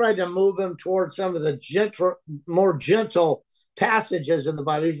 and I tried to move him towards some of the more gentle passages in the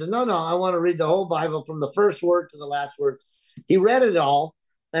Bible. He said, no, I want to read the whole Bible from the first word to the last word. He read it all,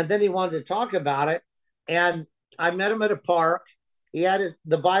 and then he wanted to talk about it. And I met him at a park. He had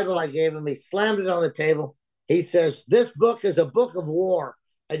the Bible I gave him. He slammed it on the table. He says, this book is a book of war,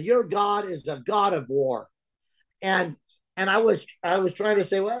 and your God is a God of war. And I was trying to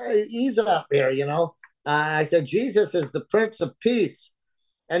say, well, ease up here, I said, Jesus is the Prince of Peace.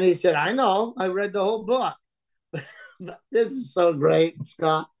 And he said, I know, I read the whole book. This is so great,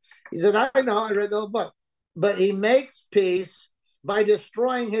 Scott. He said, I know, I read the whole book. But he makes peace by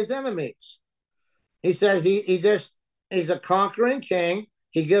destroying his enemies. He says he's a conquering king.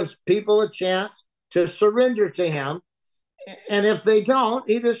 He gives people a chance to surrender to him. And if they don't,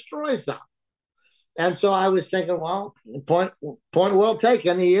 he destroys them. And so I was thinking, well, point well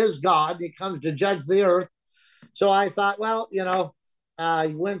taken. He is God. He comes to judge the earth. So I thought, well, you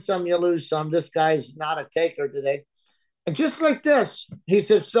win some, you lose some. This guy's not a taker today. And just like this, he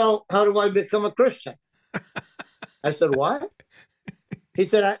said, so how do I become a Christian? I said, what? He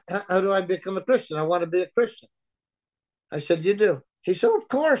said, how do I become a Christian? I want to be a Christian. I said, you do? He said, of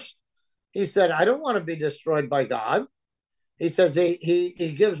course. He said, I don't want to be destroyed by God. He says,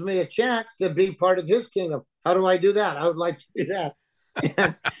 he gives me a chance to be part of his kingdom. How do I do that? I would like to do that.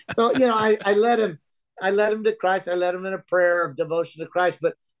 And so, I led him to Christ. I led him in a prayer of devotion to Christ.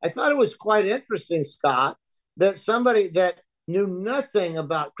 But I thought it was quite interesting, Scott, that somebody that knew nothing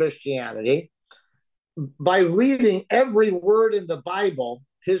about Christianity, by reading every word in the Bible,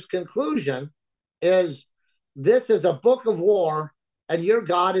 his conclusion is this is a book of war, and your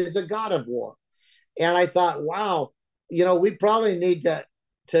God is a God of war. And I thought, wow, we probably need to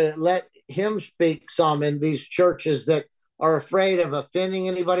let him speak some in these churches that are afraid of offending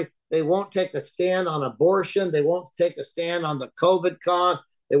anybody. They won't take a stand on abortion. They won't take a stand on the COVID con.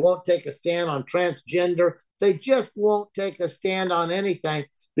 They won't take a stand on transgender. They just won't take a stand on anything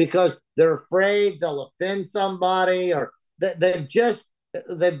because they're afraid they'll offend somebody, or they've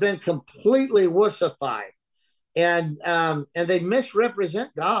been completely wussified, and they misrepresent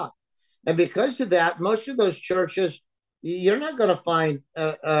God. And because of that, most of those churches, you're not going to find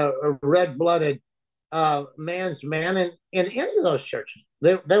a red-blooded man's man in any of those churches.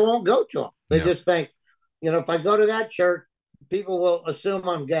 They won't go to them. They just think, if I go to that church, people will assume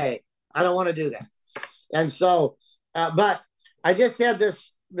I'm gay. I don't want to do that. And so, but I just had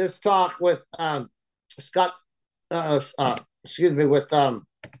this talk with Scott, with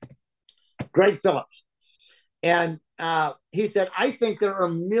Greg Phillips. And he said, I think there are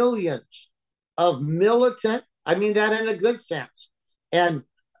millions of militant, I mean that in a good sense. And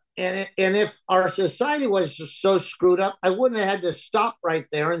if our society was just so screwed up, I wouldn't have had to stop right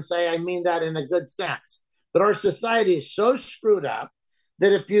there and say, I mean that in a good sense. But our society is so screwed up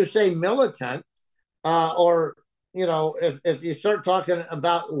that if you say militant, or, if you start talking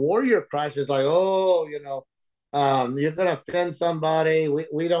about warrior Christ, it's like, you're going to offend somebody.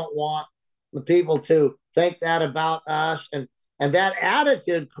 We don't want the people to think that about us. And that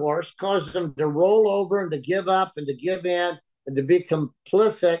attitude, of course, causes them to roll over and to give up and to give in and to be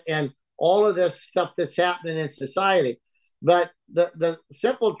complicit in all of this stuff that's happening in society. But the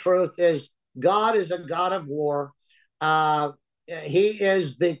simple truth is God is a God of war. He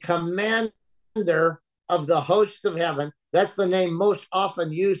is the commander of the hosts of heaven. That's the name most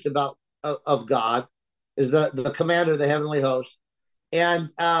often used of God, is the commander of the heavenly host.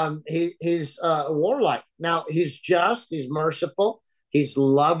 And he's warlike. Now, he's just, he's merciful, he's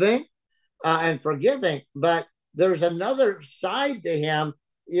loving and forgiving. But there's another side to him.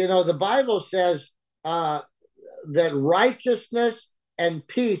 The Bible says that righteousness and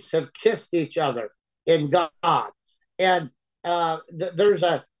peace have kissed each other in God. And there's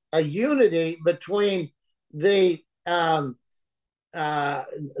a unity between the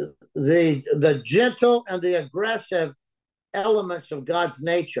gentle and the aggressive elements of God's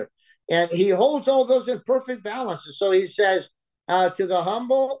nature. And he holds all those in perfect balance. And so he says, to the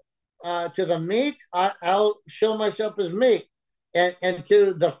humble, to the meek, I'll show myself as meek. And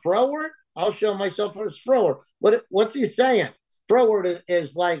to the froward, I'll show myself as froward. What's he saying? Froward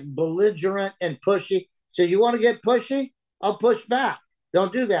is like belligerent and pushy. So you want to get pushy? I'll push back.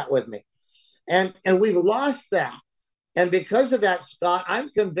 Don't do that with me. And we've lost that. And because of that, Scott, I'm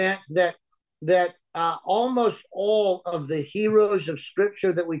convinced that almost all of the heroes of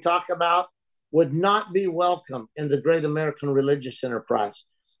Scripture that we talk about would not be welcome in the great American religious enterprise.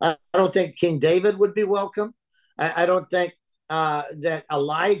 I don't think King David would be welcome. I don't think that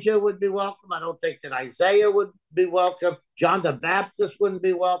Elijah would be welcome. I don't think that Isaiah would be welcome. John the Baptist wouldn't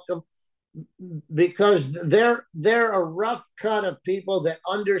be welcome, because they're a rough cut of people that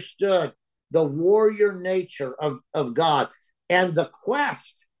understood the warrior nature of God and the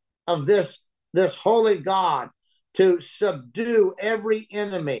quest of this holy God to subdue every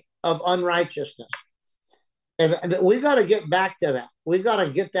enemy of unrighteousness. And we got to get back to that. We got to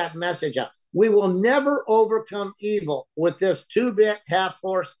get that message out. We will never overcome evil with this two-bit,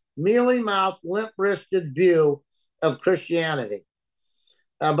 half-horse, mealy-mouthed, limp-wristed view of Christianity.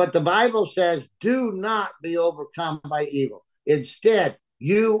 But the Bible says, do not be overcome by evil. Instead,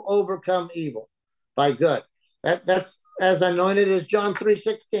 you overcome evil by good. That's as anointed as John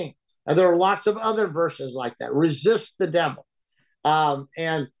 3:16. And there are lots of other verses like that. Resist the devil,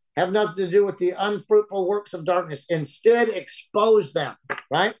 and have nothing to do with the unfruitful works of darkness. Instead, expose them,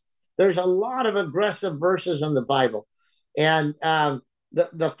 right? There's a lot of aggressive verses in the Bible. And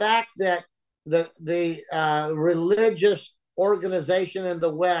the fact that the religious organization in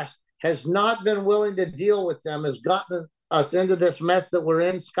the West has not been willing to deal with them has gotten us into this mess that we're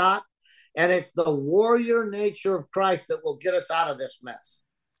in, Scott. And it's the warrior nature of Christ that will get us out of this mess.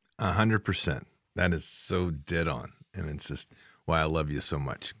 100%. That is so dead on. And it's just why I love you so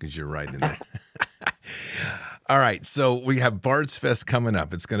much, because you're right in there. All right. So we have Bard's Fest coming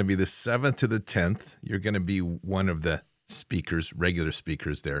up. It's going to be the 7th to the 10th. You're going to be one of the speakers, regular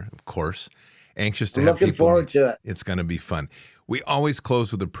speakers there, of course. Anxious to have people. Looking forward to it. It's going to be fun. We always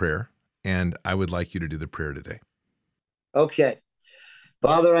close with a prayer, and I would like you to do the prayer today. Okay.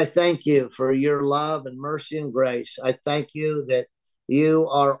 Father, I thank you for your love and mercy and grace. I thank you that you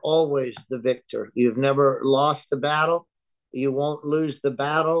are always the victor. You've never lost the battle. You won't lose the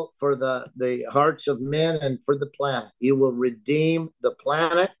battle for the hearts of men and for the planet. You will redeem the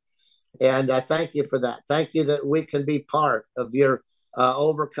planet. And I thank you for that. Thank you that we can be part of your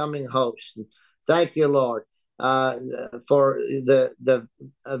overcoming host. And thank you, Lord, for the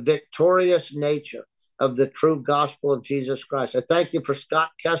victorious nature of the true gospel of Jesus Christ. I thank you for Scott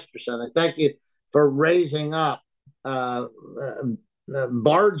Kesterson. I thank you for raising up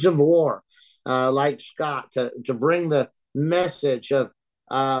bards of war like Scott to bring the message of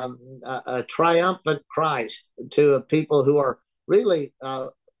a triumphant Christ to people who are really,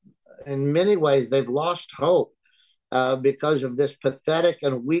 in many ways, they've lost hope because of this pathetic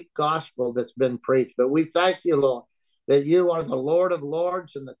and weak gospel that's been preached. But we thank you, Lord, that you are the Lord of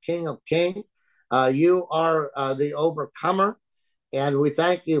lords and the King of kings. You are the overcomer, and we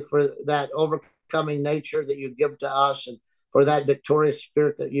thank you for that overcoming nature that you give to us and for that victorious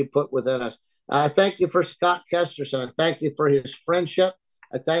spirit that you put within us. I thank you for Scott Kesterson. I thank you for his friendship.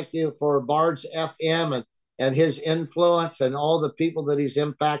 I thank you for Bards FM and his influence and all the people that he's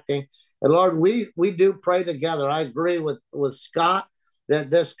impacting. And Lord, we do pray together. I agree with Scott that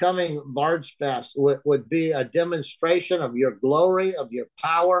this coming Bards Fest would be a demonstration of your glory, of your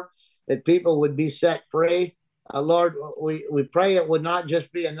power, that people would be set free. Lord, we pray it would not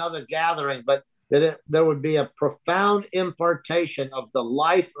just be another gathering, but that there would be a profound impartation of the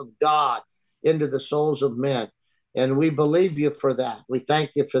life of God into the souls of men. And we believe you for that. We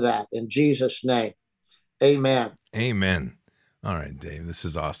thank you for that. In Jesus' name, amen. Amen. All right, Dave, this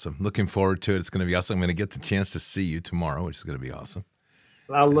is awesome. Looking forward to it. It's going to be awesome. I'm going to get the chance to see you tomorrow, which is going to be awesome.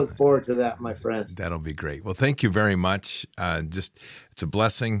 I'll look forward to that, my friend. That'll be great. Well, thank you very much. It's a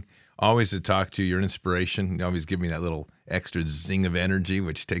blessing always to talk to you. You're an inspiration. You always give me that little extra zing of energy,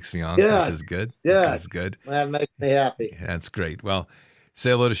 which takes me on, which is good. Yeah, which is good. That makes me happy. Yeah, that's great. Well,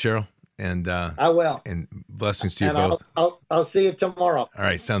 say hello to Cheryl, and I will. And blessings to you and both. I'll see you tomorrow. All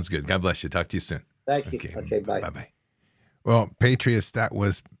right, sounds good. God bless you. Talk to you soon. Thank you. Okay, bye. Bye. Well, Patriots, that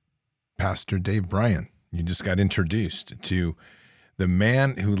was Pastor Dave Bryan. You just got introduced to the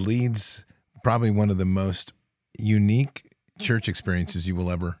man who leads probably one of the most unique church experiences you will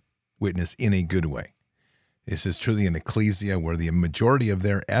ever witness in a good way. This is truly an ecclesia where the majority of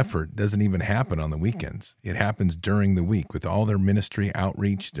their effort doesn't even happen on the weekends. It happens during the week with all their ministry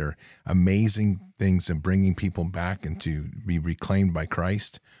outreach, their amazing things of bringing people back and to be reclaimed by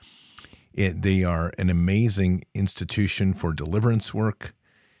Christ. They are an amazing institution for deliverance work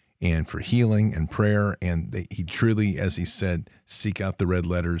and for healing and prayer. And he truly, as he said, seek out the red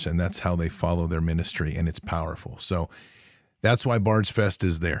letters, and that's how they follow their ministry, and it's powerful. So that's why Bards Fest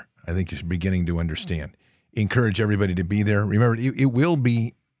is there. I think you're beginning to understand. Encourage everybody to be there. Remember, it will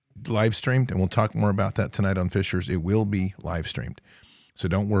be live streamed, and we'll talk more about that tonight on Fishers. It will be live streamed. So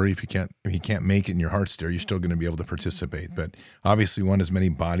don't worry if you can't make it and your heart's there, you're still going to be able to participate. But obviously, want as many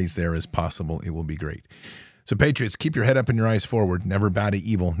bodies there as possible. It will be great. So Patriots, keep your head up and your eyes forward. Never bow to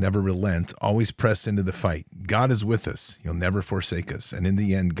evil. Never relent. Always press into the fight. God is with us. He'll never forsake us. And in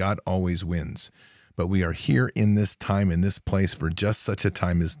the end, God always wins. But we are here in this time, in this place, for just such a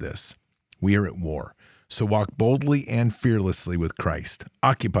time as this. We are at war. So walk boldly and fearlessly with Christ.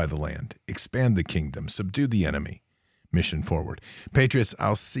 Occupy the land. Expand the kingdom. Subdue the enemy. Mission forward. Patriots,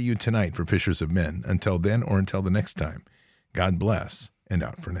 I'll see you tonight for Fishers of Men. Until then, or until the next time, God bless, and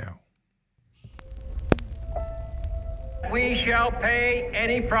out for now. We shall pay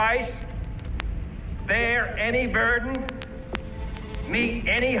any price, bear any burden, meet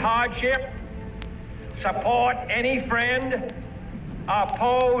any hardship, support any friend,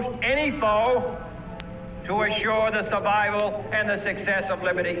 oppose any foe to assure the survival and the success of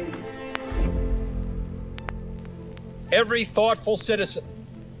liberty. Every thoughtful citizen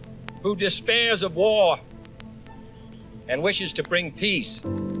who despairs of war and wishes to bring peace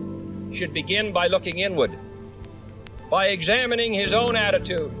should begin by looking inward, by examining his own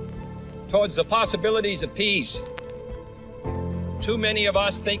attitude towards the possibilities of peace. Too many of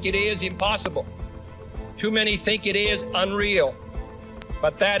us think it is impossible. Too many think it is unreal.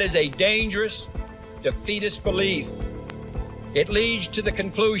 But that is a dangerous, defeatist belief. It leads to the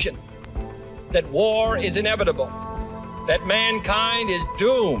conclusion that war is inevitable, that mankind is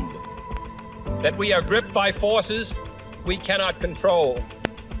doomed, that we are gripped by forces we cannot control.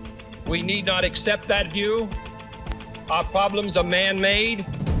 We need not accept that view. Our problems are man-made,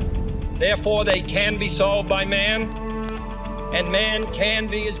 therefore they can be solved by man, and man can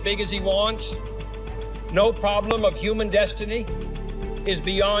be as big as he wants. No problem of human destiny is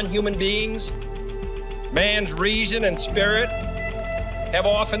beyond human beings. Man's reason and spirit have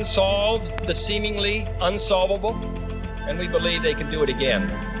often solved the seemingly unsolvable, and we believe they can do it again.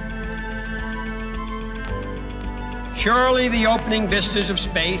 Surely the opening vistas of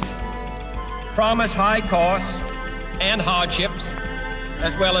space promise high costs and hardships,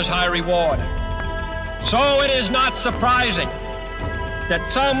 as well as high reward. So it is not surprising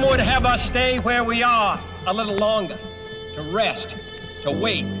that some would have us stay where we are a little longer, to rest, to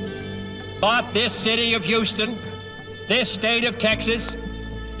wait. But this city of Houston, this state of Texas,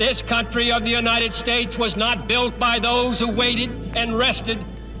 this country of the United States was not built by those who waited and rested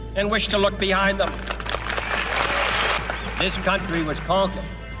and wished to look behind them. This country was conquered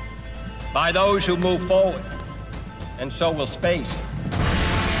by those who move forward, and so will space.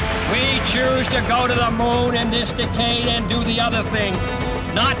 We choose to go to the moon in this decade and do the other thing,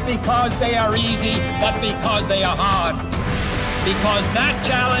 not because they are easy, but because they are hard. Because that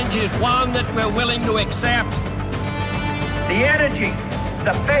challenge is one that we're willing to accept. The energy,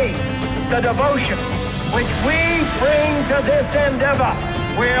 the faith, the devotion which we bring to this endeavor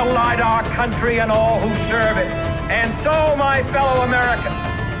will light our country and all who serve it. And so, my fellow Americans,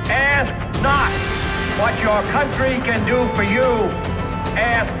 ask not what your country can do for you,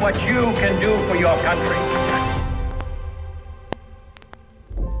 ask what you can do for your country.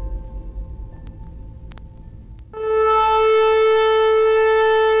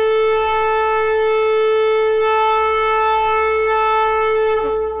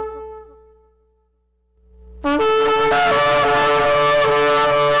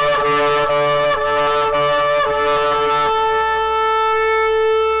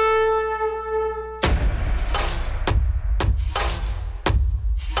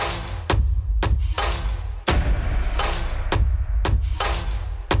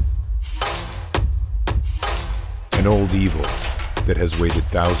 An old evil that has waited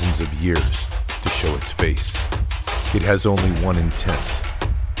thousands of years to show its face. It has only one intent: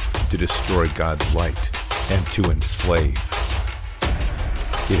 to destroy God's light and to enslave.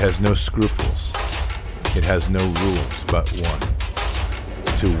 It has no scruples. It has no rules but one: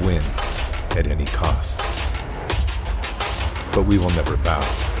 to win at any cost. But we will never bow,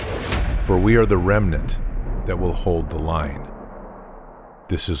 for we are the remnant that will hold the line.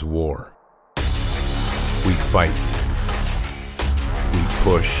 This is war. We fight. We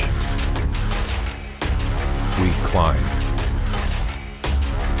push. We climb.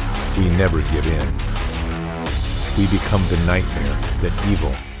 We never give in. We become the nightmare that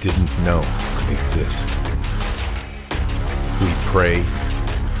evil didn't know could exist. We pray.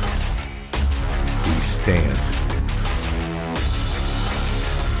 We stand.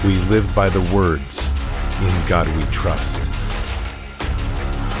 We live by the words, "In God we trust."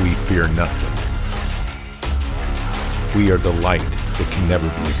 We fear nothing. We are the light that can never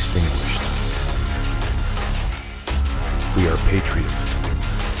be extinguished. We are patriots.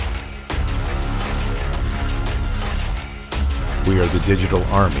 We are the digital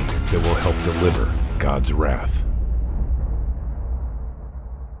army that will help deliver God's wrath.